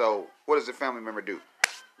 So what does the family member do?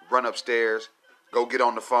 Run upstairs, go get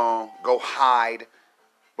on the phone, go hide.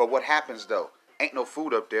 But what happens though? Ain't no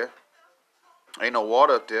food up there. Ain't no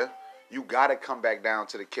water up there. You gotta come back down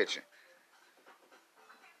to the kitchen.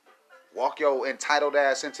 Walk your entitled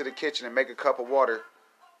ass into the kitchen and make a cup of water.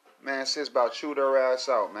 Man, sis about chewed her ass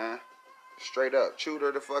out, man. Straight up. Chewed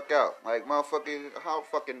her the fuck out. Like, motherfucker, how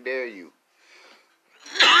fucking dare you?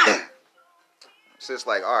 Sis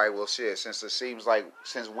like, alright, well shit, since it seems like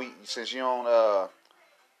since you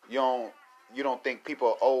don't think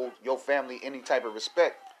people owe your family any type of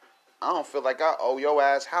respect, I don't feel like I owe your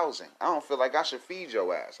ass housing. I don't feel like I should feed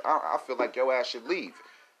your ass. I feel like your ass should leave.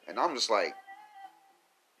 And I'm just like,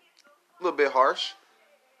 a little bit harsh.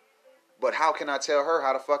 But how can I tell her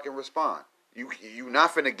how to fucking respond? You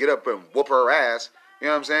not finna get up and whoop her ass. You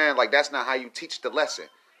know what I'm saying? Like, that's not how you teach the lesson.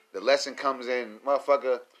 The lesson comes in,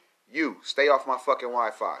 motherfucker, you stay off my fucking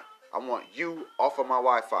Wi-Fi. I want you off of my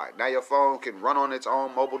Wi-Fi. Now your phone can run on its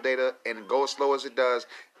own mobile data and go as slow as it does,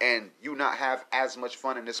 and you not have as much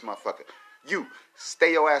fun in this motherfucker. You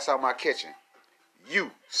stay your ass out my kitchen.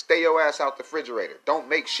 You stay your ass out the refrigerator. Don't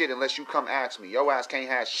make shit unless you come ask me. Your ass can't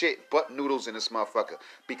have shit but noodles in this motherfucker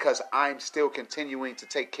because I'm still continuing to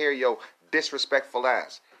take care of your disrespectful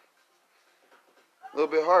ass. A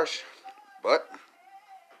little bit harsh, but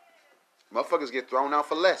motherfuckers get thrown out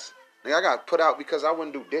for less. Nigga, I got put out because I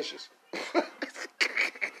wouldn't do dishes.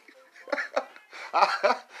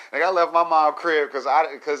 I left my mom crib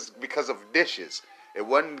because of dishes. It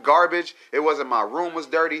wasn't garbage. It wasn't my room was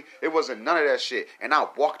dirty. It wasn't none of that shit. And I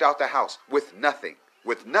walked out the house with nothing.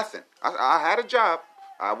 With nothing. I had a job.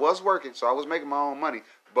 I was working, so I was making my own money.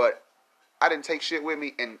 But I didn't take shit with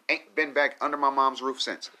me and ain't been back under my mom's roof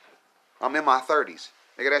since. I'm in my 30s.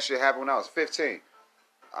 Nigga, that shit happened when I was 15.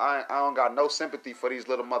 I don't got no sympathy for these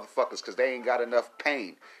little motherfuckers because they ain't got enough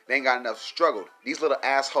pain. They ain't got enough struggle. These little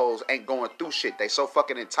assholes ain't going through shit. They so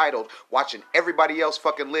fucking entitled watching everybody else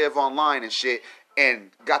fucking live online and shit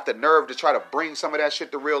and got the nerve to try to bring some of that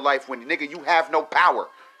shit to real life when, nigga, you have no power.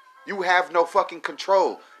 You have no fucking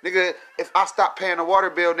control. Nigga, if I stop paying the water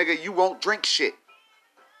bill, nigga, you won't drink shit.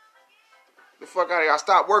 The fuck out of here. I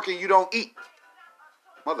stop working, you don't eat.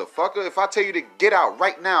 Motherfucker, if I tell you to get out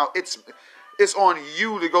right now, it's on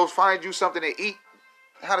you to go find you something to eat,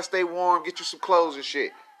 how to stay warm, get you some clothes and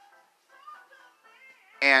shit.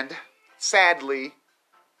 And sadly,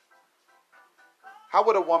 how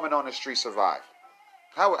would a woman on the street survive?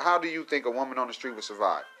 How do you think a woman on the street would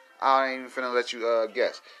survive? I ain't even finna let you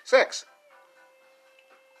guess. Sex.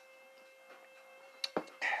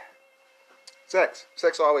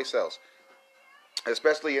 Sex always sells.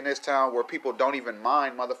 Especially in this town where people don't even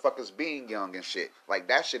mind motherfuckers being young and shit. Like,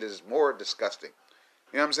 that shit is more disgusting.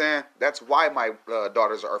 You know what I'm saying? That's why my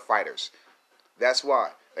daughters are fighters. That's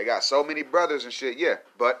why. They got so many brothers and shit, yeah.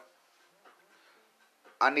 But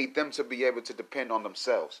I need them to be able to depend on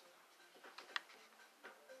themselves.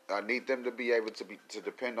 I need them to be able to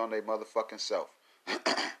depend on their motherfucking self.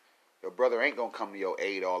 Your brother ain't gonna come to your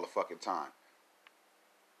aid all the fucking time.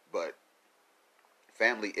 But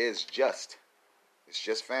family is just. It's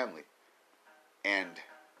just family. And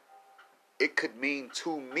it could mean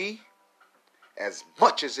to me as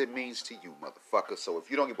much as it means to you, motherfucker. So if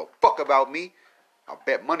you don't give a fuck about me, I'll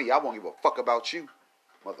bet money I won't give a fuck about you.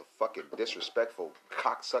 Motherfucking disrespectful,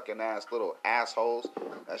 cocksucking ass little assholes.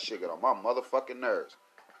 That shit get on my motherfucking nerves.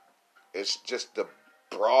 It's just the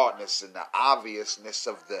broadness and the obviousness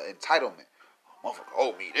of the entitlement. Motherfucker,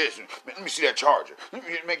 owe me this. Let me see that charger.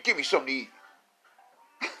 Man, give me something to eat.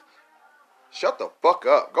 Shut the fuck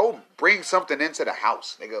up. Go bring something into the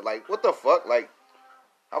house, nigga. Like, what the fuck? Like,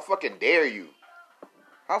 how fucking dare you?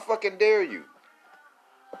 How fucking dare you?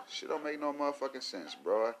 Shit don't make no motherfucking sense,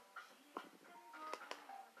 bro.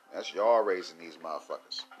 That's y'all raising these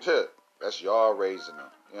motherfuckers. That's y'all raising them.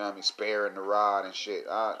 You know what I mean? Sparing the rod and shit.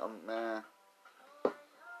 Man.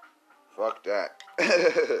 Fuck that.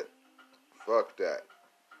 Fuck that.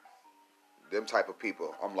 Them type of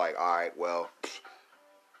people. I'm like, alright, well,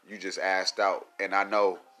 you just asked out. And I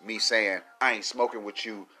know me saying, I ain't smoking with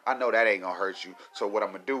you. I know that ain't gonna hurt you. So what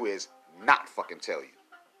I'm gonna do is not fucking tell you.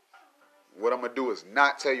 What I'm gonna do is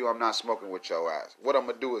not tell you I'm not smoking with your ass. What I'm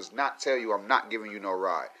gonna do is not tell you I'm not giving you no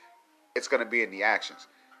ride. It's gonna be in the actions.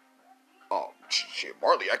 Oh, shit,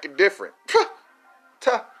 Marley acting different.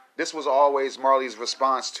 This was always Marley's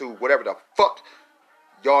response to whatever the fuck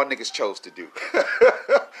y'all niggas chose to do. You know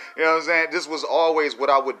what I'm saying? This was always what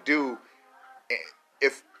I would do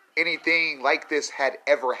if anything like this had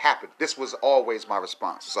ever happened. This was always my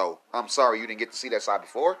response. So, I'm sorry you didn't get to see that side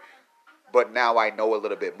before, but now I know a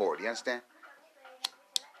little bit more. Do you understand?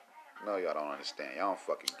 No, y'all don't understand. Y'all don't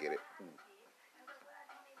fucking get it.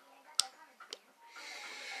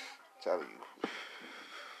 Telling you.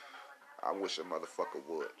 I wish a motherfucker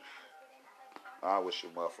would. I wish a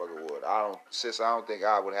motherfucker would. I don't think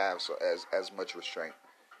I would have as much restraint.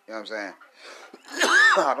 You know what I'm saying?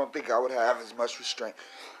 I don't think I would have as much restraint.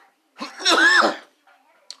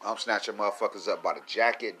 I'm snatching motherfuckers up by the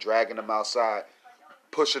jacket, dragging them outside,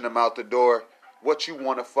 pushing them out the door. What you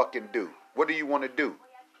want to fucking do? What do you want to do?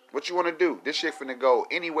 What you want to do? This shit finna go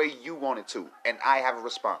any way you want it to. And I have a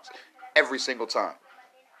response. Every single time.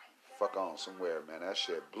 Fuck on somewhere, man. That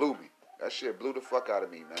shit blew me. That shit blew the fuck out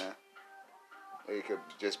of me, man. It could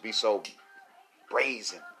just be so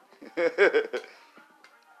brazen. Fuck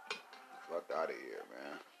out of here,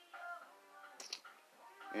 man.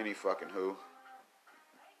 Any fucking who.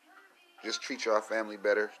 Just treat your family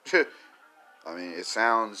better. I mean, it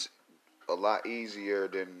sounds a lot easier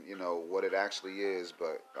than, what it actually is,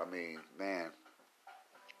 but, I mean, man.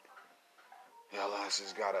 Y'all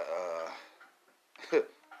just gotta,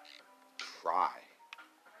 try.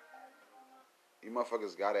 You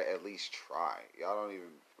motherfuckers gotta at least try. Y'all don't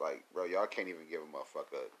even, bro, y'all can't even give a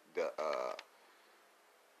motherfucker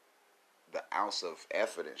the ounce of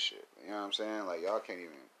effort and shit. You know what I'm saying? Like, y'all can't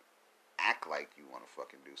even act like you want to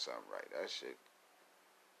fucking do something right. That shit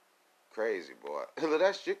crazy, boy.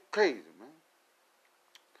 That shit crazy, man.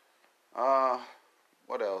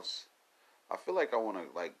 What else? I feel like I want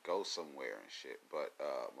to, go somewhere and shit, but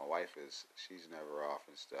my wife she's never off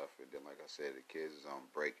and stuff, and then, like I said, the kids is on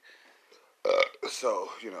break. So,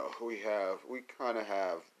 we kind of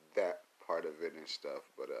have that part of it and stuff,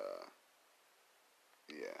 but,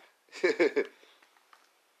 yeah.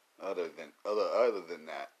 Other than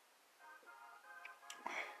that,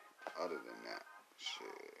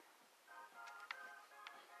 shit,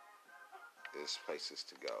 there's places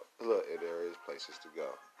to go. Look, there is places to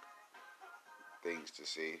go. Things to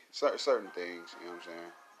see. Certain things, you know what I'm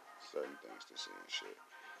saying? Certain things to see and shit.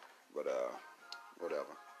 But,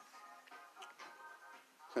 whatever.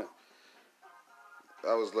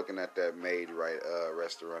 I was looking at that Made Right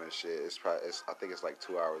restaurant and shit. I think it's like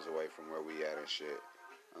 2 hours away from where we at and shit.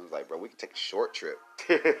 I was like, bro, we can take a short trip.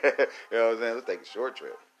 You know what I'm saying? Let's take a short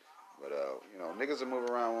trip. But niggas will move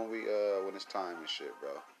around when it's time and shit,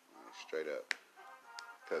 bro. Straight up.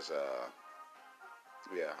 Cause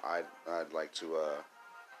yeah, I'd like to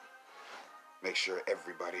make sure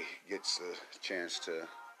everybody gets a chance to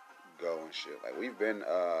go and shit. Like we've been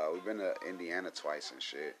to Indiana twice and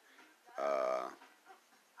shit.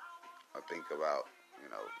 I think about,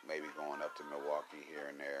 maybe going up to Milwaukee here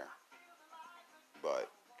and there.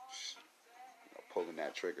 But, pulling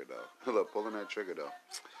that trigger though. Look, pulling that trigger though.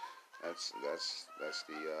 That's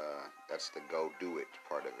the go do it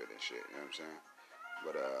part of it and shit. You know what I'm saying?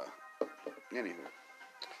 But anywho,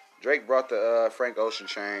 Drake brought the Frank Ocean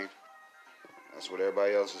chain. That's what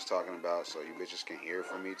everybody else is talking about. So you bitches can hear it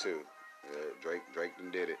from me too. Drake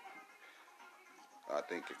done did it. I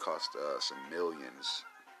think it cost some millions.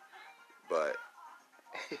 But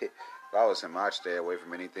if I was him, I'd stay away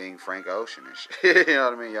from anything Frank Ocean and shit. You know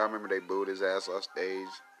what I mean? Y'all remember they booed his ass off stage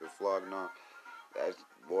with flogging on?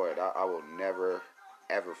 I will never,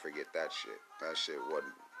 ever forget that shit. That shit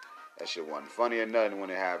wasn't funny or nothing when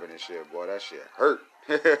it happened and shit. Boy, that shit hurt.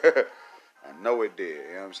 I know it did.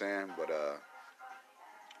 You know what I'm saying? But,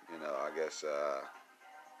 I guess,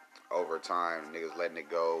 over time, niggas letting it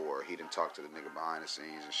go, or he didn't talk to the nigga behind the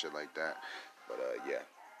scenes and shit like that. But, yeah.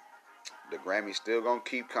 The Grammys still gonna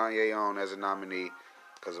keep Kanye on as a nominee,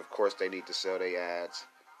 because of course they need to sell their ads.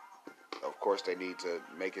 Of course they need to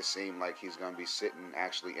make it seem like he's gonna be sitting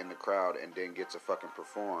actually in the crowd and then get to fucking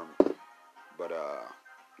perform. But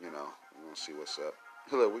we're gonna see what's up.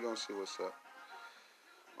 Look, we're gonna see what's up.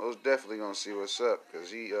 Most definitely gonna see what's up, because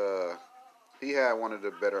he had one of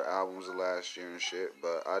the better albums of last year and shit.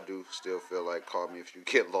 But I do still feel like Call Me If You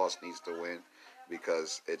Get Lost needs to win,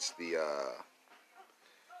 because it's the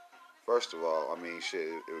first of all, I mean, shit,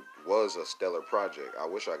 it was a stellar project. I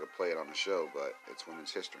wish I could play it on the show, but it's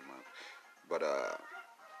Women's History Month. But,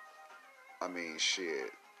 I mean,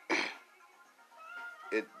 shit,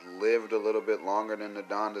 it lived a little bit longer than the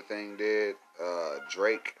Donda thing did.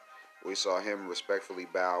 Drake, we saw him respectfully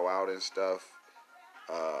bow out and stuff.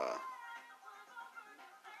 I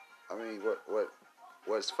mean,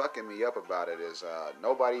 what's fucking me up about it is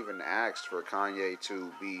nobody even asked for Kanye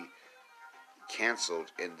to be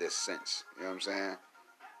canceled in this sense. You know what I'm saying?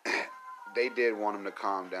 They did want him to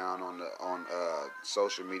calm down on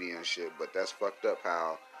social media and shit, but that's fucked up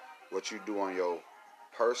how what you do on your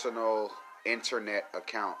personal internet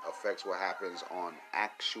account affects what happens on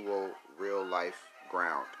actual real life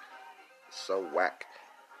ground. So whack.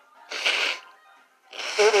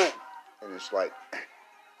 And it's like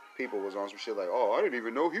people was on some shit like, oh, I didn't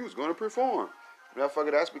even know he was gonna perform.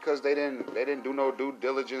 Motherfucker, that's because they didn't do no due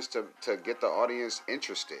diligence to get the audience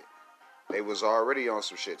interested. They was already on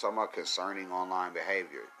some shit talking about concerning online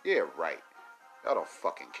behavior. Yeah, right. Y'all don't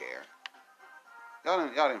fucking care. Y'all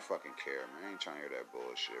didn't fucking care, man. I ain't trying to hear that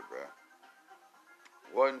bullshit, bro.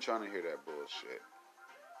 Wasn't trying to hear that bullshit.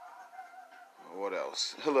 What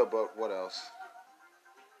else? Look, but what else?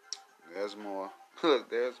 There's more. Look,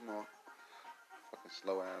 there's more. Fucking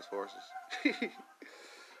slow ass horses.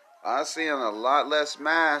 I'm seeing a lot less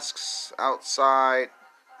masks outside.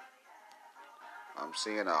 I'm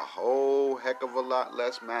seeing a whole heck of a lot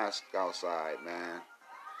less masks outside, man.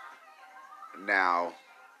 Now,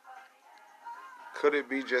 could it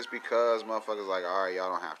be just because motherfuckers like, alright,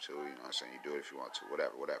 y'all don't have to, you know what I'm saying? You do it if you want to,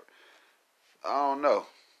 whatever. I don't know,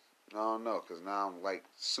 because now I'm like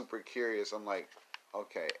super curious. I'm like,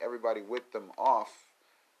 okay, everybody whipped them off.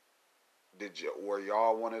 Were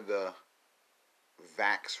y'all one of the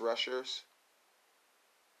vax rushers?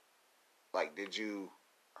 Like, did you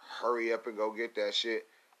hurry up and go get that shit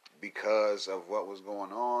because of what was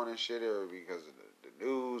going on and shit, or because of the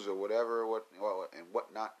news or whatever, and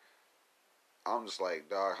whatnot? I'm just like,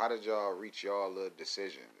 dog, how did y'all reach y'all little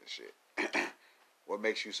decision and shit? What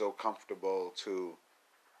makes you so comfortable to,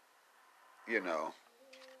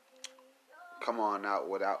 come on out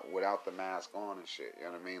without the mask on and shit? You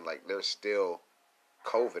know what I mean? Like, there's still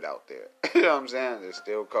COVID out there. You know what I'm saying? There's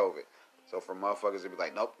still COVID. So for motherfuckers to be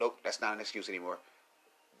like, nope, that's not an excuse anymore.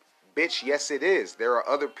 Bitch, yes it is. There are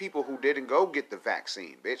other people who didn't go get the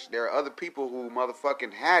vaccine, bitch. There are other people who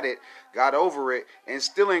motherfucking had it, got over it, and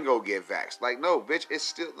still ain't go get vaxxed. Like, no, bitch, it's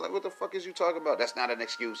still, like, what the fuck is you talking about? That's not an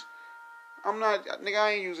excuse. Nigga,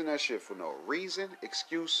 I ain't using that shit for no reason,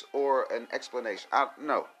 excuse, or an explanation.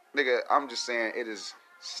 No, nigga, I'm just saying it is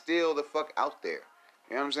still the fuck out there.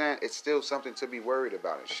 You know what I'm saying? It's still something to be worried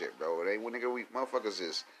about and shit, bro. We motherfuckers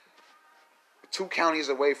is 2 counties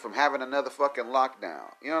away from having another fucking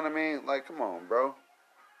lockdown. You know what I mean? Like, come on, bro.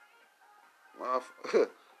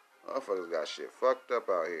 Motherfuckers got shit fucked up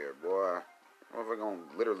out here, boy. Motherfucker gonna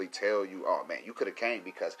literally tell you, oh man, you could have came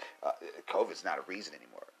because COVID's not a reason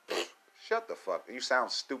anymore. Shut the fuck. You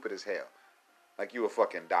sound stupid as hell. Like you a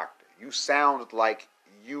fucking doctor. You sound like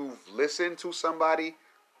you've listened to somebody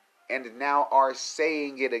and now are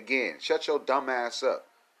saying it again. Shut your dumb ass up.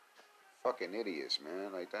 Fucking idiots,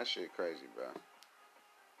 man. Like, that shit crazy, bro.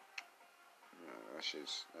 Yeah, that shit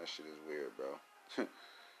is weird, bro.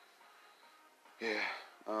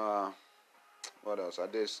 Yeah. What else? I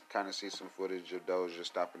did kind of see some footage of Doja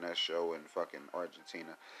stopping that show in fucking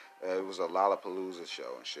Argentina. It was a Lollapalooza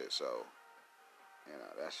show and shit, so,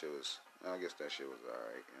 that shit was, I guess that shit was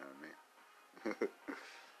alright, you know what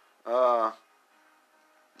I mean?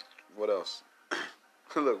 What else?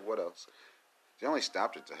 Look, what else? She only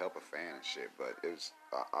stopped it to help a fan and shit, but it was,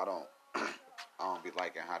 I don't be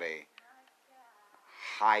liking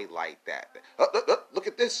highlight that. Look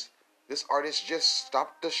at this. This artist just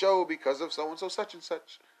stopped the show because of so and so, such and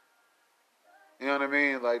such. You know what I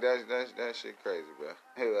mean? Like that shit crazy, bro.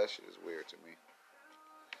 Hey, that shit is weird to me.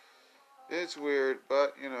 It's weird,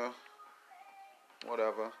 but you know,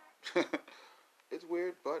 whatever. It's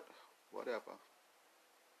weird, but whatever.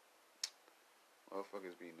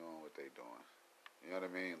 Motherfuckers be knowing what they doing. You know what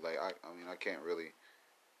I mean? Like I mean, I can't really.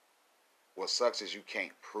 What sucks is you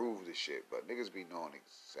can't prove the shit, but niggas be knowing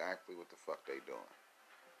exactly what the fuck they doing.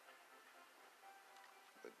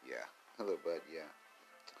 But yeah, but yeah.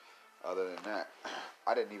 Other than that,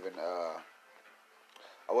 I didn't even.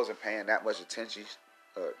 I wasn't paying that much attention.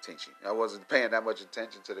 I wasn't paying that much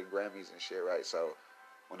attention to the Grammys and shit, right? So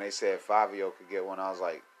when they said Fabio could get one, I was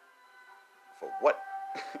like, for what?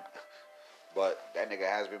 But that nigga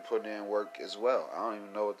has been putting in work as well. I don't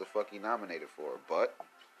even know what the fuck he nominated for, but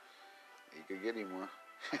he could get him one.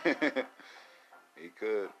 He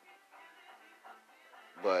could.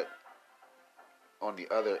 But on the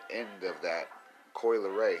other end of that, Coi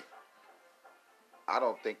Leray, I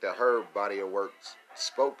don't think that her body of work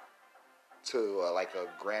spoke to like a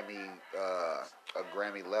Grammy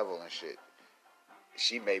level and shit.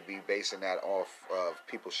 She may be basing that off of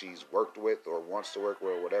people she's worked with or wants to work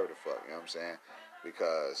with or whatever the fuck, you know what I'm saying?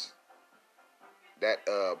 Because that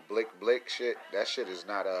Blick shit, that shit is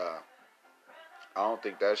not I don't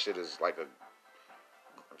think that shit is like a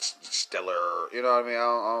stellar, you know what I mean?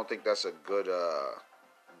 I don't think that's a good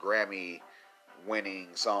Grammy winning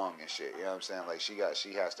song and shit, you know what I'm saying? Like she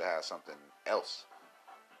has to have something else.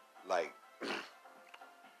 Like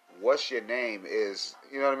What's Your Name is,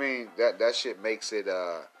 you know what I mean? That shit makes it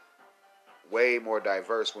way more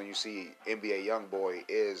diverse when you see NBA YoungBoy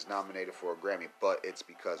is nominated for a Grammy, but it's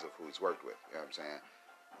because of who he's worked with. You know what I'm saying?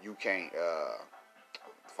 You can't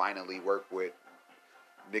finally work with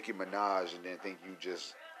Nicki Minaj and then think you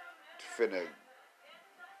just finna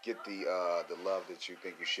get the love that you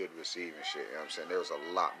think you should receive and shit. You know what I'm saying? There's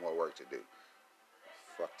a lot more work to do.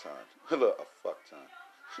 Fuck time. Look, a fuck time.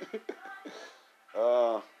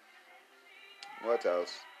 What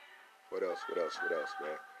else? What else,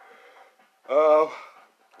 man?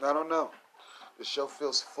 I don't know. The show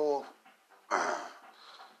feels full.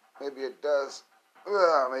 Maybe it does.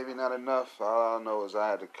 Maybe not enough. All I know is I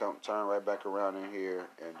had to turn right back around in here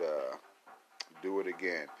and do it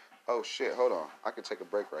again. Oh shit, hold on. I can take a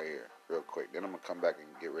break right here real quick. Then I'm gonna come back and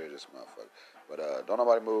get rid of this motherfucker. But don't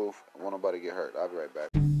nobody move. I won't nobody get hurt. I'll be right back.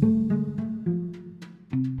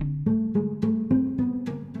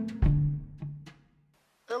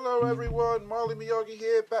 Hello everyone, Marley Miyagi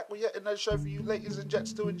here, back with yet another show for you ladies and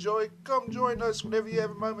gents to enjoy. Come join us whenever you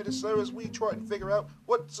have a moment or so as we try and figure out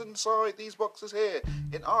what's inside these boxes here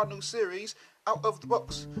in our new series, Out of the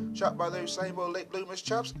Box, shot by those same old late bloomers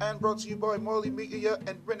chaps and brought to you by Marley Media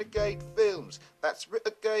and Renegade Films. That's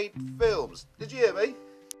Renegade Films. Did you hear me?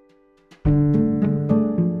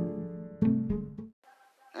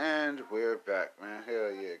 And we're back, man.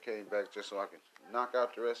 Hell yeah, came back just so I can knock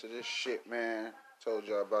out the rest of this shit, man. Told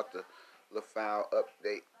y'all about the file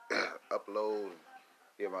update, upload,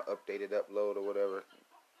 my updated upload or whatever,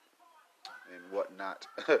 and whatnot.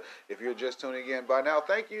 If you're just tuning in by now,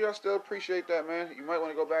 thank you. I still appreciate that, man. You might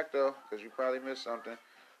want to go back, though, because you probably missed something.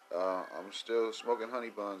 I'm still smoking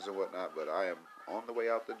honey buns and whatnot, but I am on the way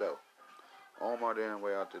out the door. On my damn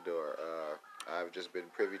way out the door. I've just been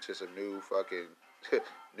privy to some new fucking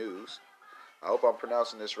news. I hope I'm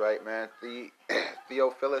pronouncing this right, man.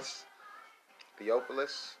 Theophilus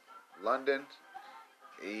London.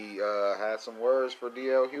 He had some words for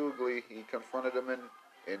D.L. Hughley. He confronted him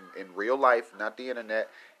in real life, not the internet.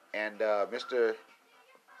 And Mr.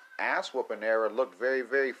 Asswhooping era looked very,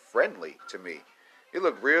 very friendly to me. He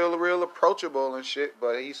looked real approachable and shit.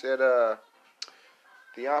 But he said,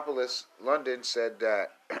 Theophilus London said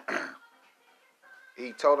that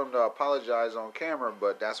he told him to apologize on camera,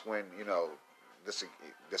 but that's when, you know,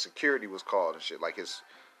 the security was called and shit. Like his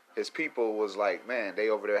people was like, man, they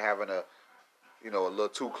over there having a little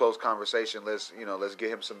too close conversation. Let's get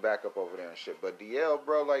him some backup over there and shit. But DL,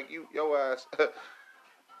 bro, like your ass,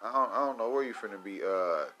 I don't know where you finna be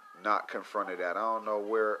not confronted at. I don't know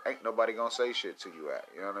where ain't nobody gonna say shit to you at.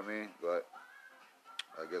 You know what I mean? But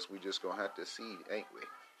I guess we just gonna have to see, ain't we?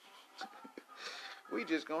 We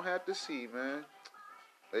just gonna have to see, man.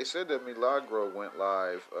 They said that Milagro went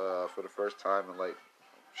live for the first time in like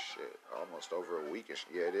shit, almost over a week and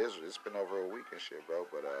shit. Yeah, it is. It's been over a week and shit, bro.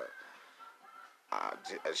 But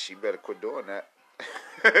she better quit doing that.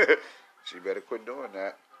 She better quit doing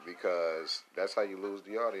that because that's how you lose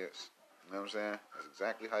the audience. You know what I'm saying? That's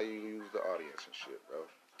exactly how you lose the audience and shit, bro.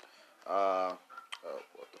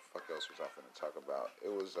 What the fuck else was I finna talk about?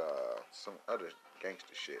 It was some other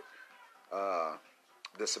gangster shit.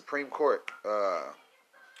 The Supreme Court. The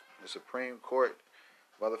Supreme Court.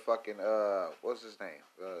 Motherfucking. What's his name?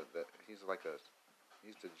 He's like a.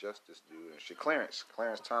 He's the justice dude and shit. Clarence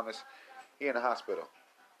Thomas. He in the hospital.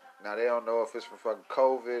 Now they don't know if it's for fucking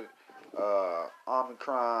COVID,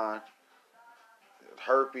 Omicron,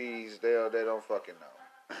 herpes. They don't fucking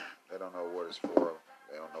know. They don't know what it's for.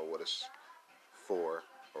 They don't know what it's for,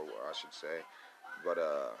 or what I should say. But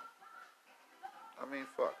I mean,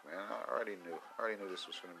 fuck, man. I already knew this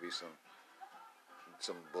was gonna be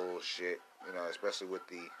some bullshit. You know, especially with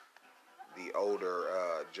the older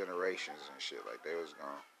generations and shit. Like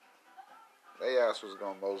they ass was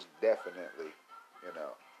gonna most definitely, you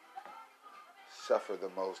know, suffer the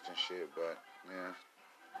most and shit. But yeah,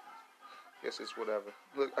 guess it's whatever.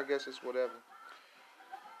 Look, I guess it's whatever.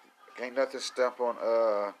 Can't nothing stump on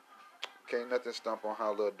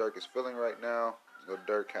how Lil Durk is feeling right now. Lil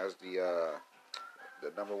Durk has the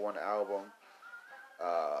 #1 album.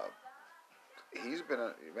 He's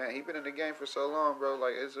been in the game for so long, bro.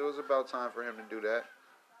 Like it was about time for him to do that.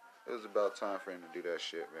 It was about time for him to do that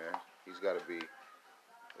shit, man. He's got to be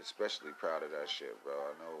especially proud of that shit, bro.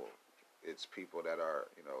 I know it's people that are,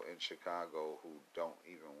 you know, in Chicago who don't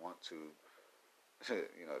even want to,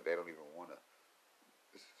 you know, they don't even want to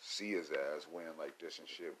see his ass win like this and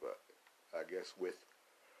shit. But I guess with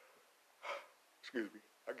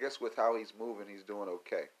how he's moving, he's doing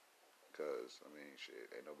okay. Cause I mean, shit,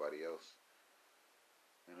 ain't nobody else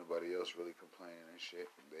really complaining and shit.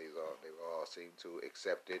 They've all seemed to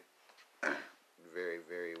accept it very,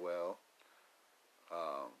 very well.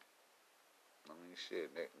 I mean,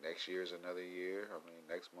 shit. Next year's another year. I mean,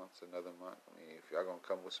 next month's another month. I mean, if y'all gonna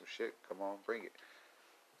come with some shit, come on, bring it.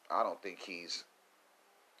 I don't think he's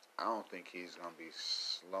gonna be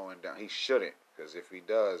slowing down. He shouldn't, because if he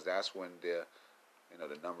does, that's when the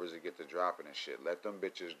numbers will get to dropping and shit. Let them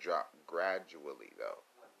bitches drop gradually though.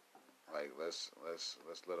 Like let's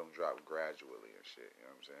let them drop gradually and shit. You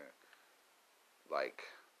know what I'm saying? Like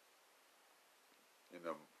in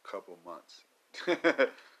a couple months.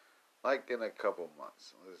 Like in a couple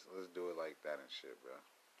months. Let's do it like that and shit, bro.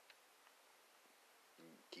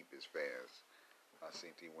 Keep his fans. I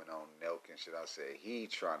seen he went on Nelk and shit. I said he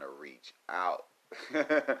trying to reach out.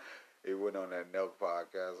 He went on that Nelk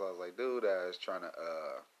podcast. I was like, dude, that's trying to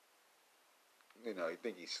you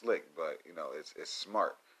think he's slick, but you know it's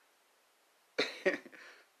smart.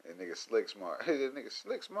 That nigga slick smart. That nigga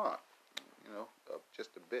slick smart. You know, up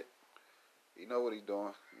just a bit. He know what he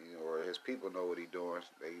doing, or his people know what he doing.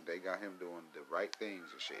 They got him doing the right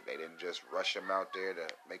things and shit. They didn't just rush him out there to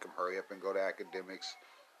make him hurry up and go to academics.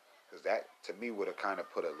 Because that, to me, would have kind of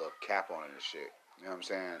put a little cap on it and shit. You know what I'm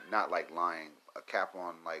saying? Not like lying. A cap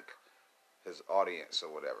on, like, his audience or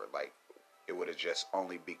whatever. Like, it would have just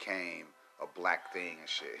only became a black thing and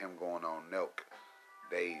shit. Him going on Nelk.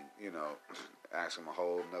 They, ask him a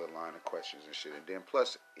whole another line of questions and shit. And then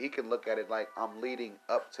plus, he can look at it like, I'm leading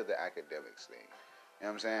up to the academics thing. You know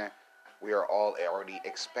what I'm saying? We are all already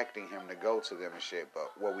expecting him to go to them and shit.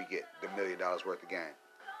 But what we get, the $1 million worth of game.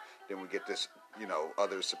 Then we get this,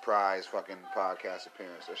 other surprise fucking podcast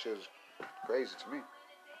appearance. That shit is crazy to me.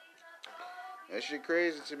 That shit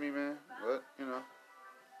crazy to me, man. But,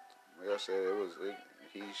 like I said,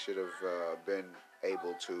 he should have been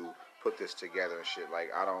able to put this together and shit.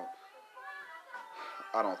 Like, I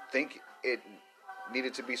don't think it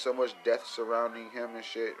needed to be so much death surrounding him and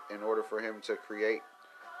shit in order for him to create.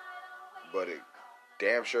 But it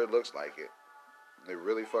damn sure looks like it. It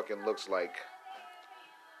really fucking looks like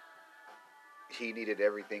he needed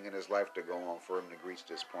everything in his life to go on for him to reach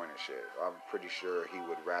this point and shit. I'm pretty sure he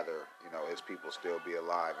would rather, his people still be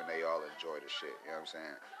alive and they all enjoy the shit. You know what I'm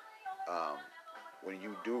saying? When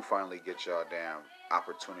you do finally get your damn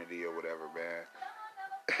opportunity or whatever, man,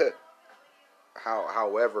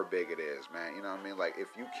 however big it is, man, you know what I mean? Like,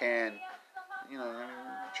 if you can,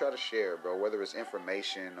 try to share, bro, whether it's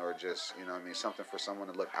information or just, something for someone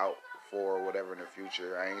to look out for or whatever in the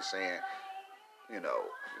future. I ain't saying,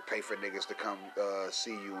 pay for niggas to come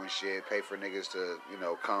see you and shit, pay for niggas to,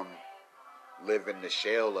 come live in the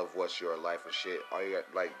shell of what's your life and shit. All you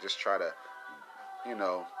got, like, just try to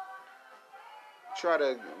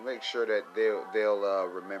make sure that they'll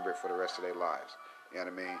remember it for the rest of their lives. You know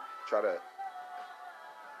what I mean? Try to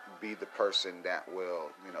be the person that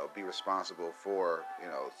will, be responsible for,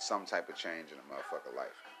 some type of change in a motherfucker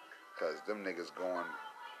life. Because them niggas going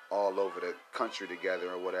all over the country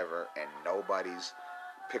together or whatever, and nobody's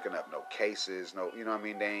picking up no cases, no, you know what I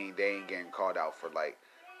mean? They ain't getting called out for, like,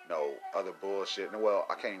 no other bullshit. Well,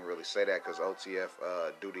 I can't even really say that because OTF,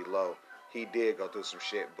 Duty Low, he did go through some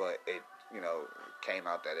shit, but it, came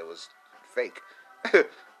out that it was fake. It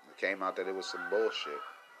came out that it was some bullshit.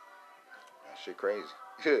 That shit crazy.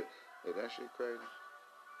 Yeah, that shit crazy.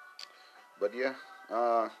 But yeah,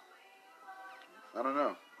 I don't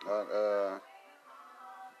know.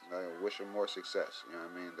 I wish him more success. You know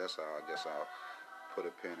what I mean? That's how I guess I'll put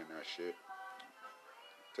a pin in that shit.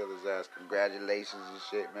 Tell his ass congratulations and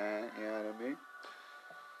shit, man. You know what I mean?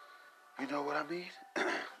 You know what I mean?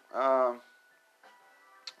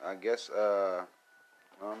 I guess, I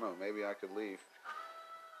don't know. Maybe I could leave.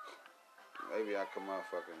 Maybe I could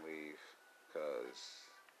motherfucking leave. Because,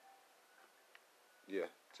 yeah,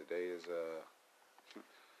 today is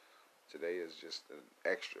just an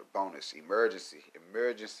extra bonus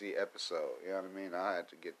emergency episode. You know what I mean? I had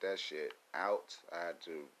to get that shit out. I had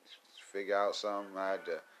to figure out something. I had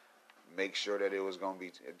to make sure that it was gonna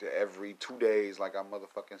be every 2 days, like I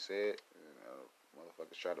motherfucking said.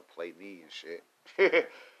 Motherfuckers try to play me and shit.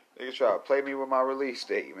 Niggas try to play me with my release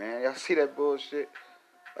date, man. Y'all see that bullshit?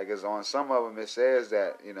 Like, it's on some of them, it says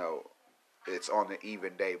that it's on the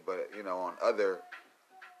even day, but on other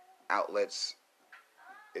outlets,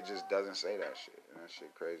 it just doesn't say that shit, and that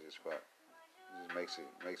shit crazy as fuck. It just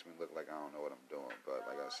makes me look like I don't know what I'm doing. But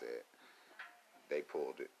like I said, they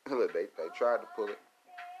pulled it. they tried to pull it.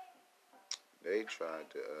 They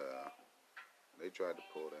tried to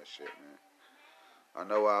pull that shit, man. I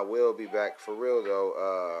know I will be back for real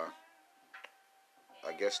though.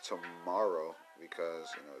 I guess tomorrow,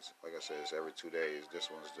 because it's, like I said, it's every 2 days. This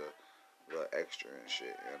one's the extra and shit.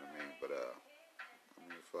 You know what I mean? But I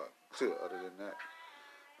mean, fuck. Other than that,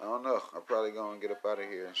 I don't know. I'm probably gonna get up out of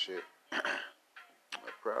here and shit. I'll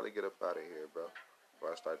probably get up out of here, bro.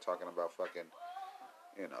 Before I start talking about fucking,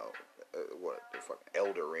 what the fucking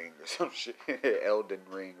Elder Ring or some shit, Elden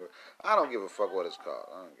Ring. I don't give a fuck what it's called.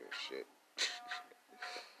 I don't give a shit.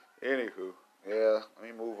 Anywho, yeah, let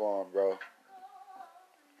me move on, bro.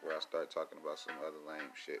 Before I start talking about some other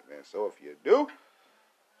lame shit, man. So if you do,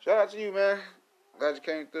 shout out to you, man. Glad you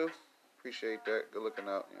came through. Appreciate that. Good looking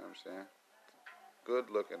out. You know what I'm saying?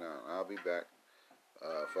 Good looking out. I'll be back.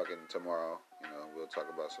 Fucking tomorrow. We'll talk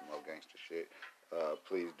about some more gangster shit.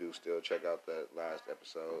 Please do still check out that last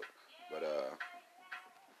episode. But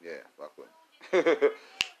yeah, fuck with me.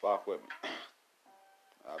 Fuck with me.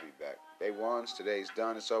 I'll be back. Day ones. Today's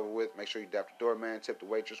done. It's over with. Make sure you dap the doorman, tip the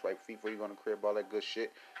waitress, wipe feet before you go in the crib, all that good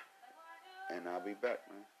shit. And I'll be back,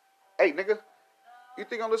 man. Hey, nigga. You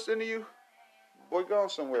think I'm listening to you? Boy, go on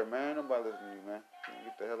somewhere, man. Nobody listening to you, man.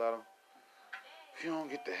 Get the hell out of. If you don't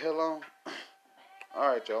get the hell on.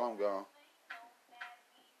 Alright, y'all. I'm gone.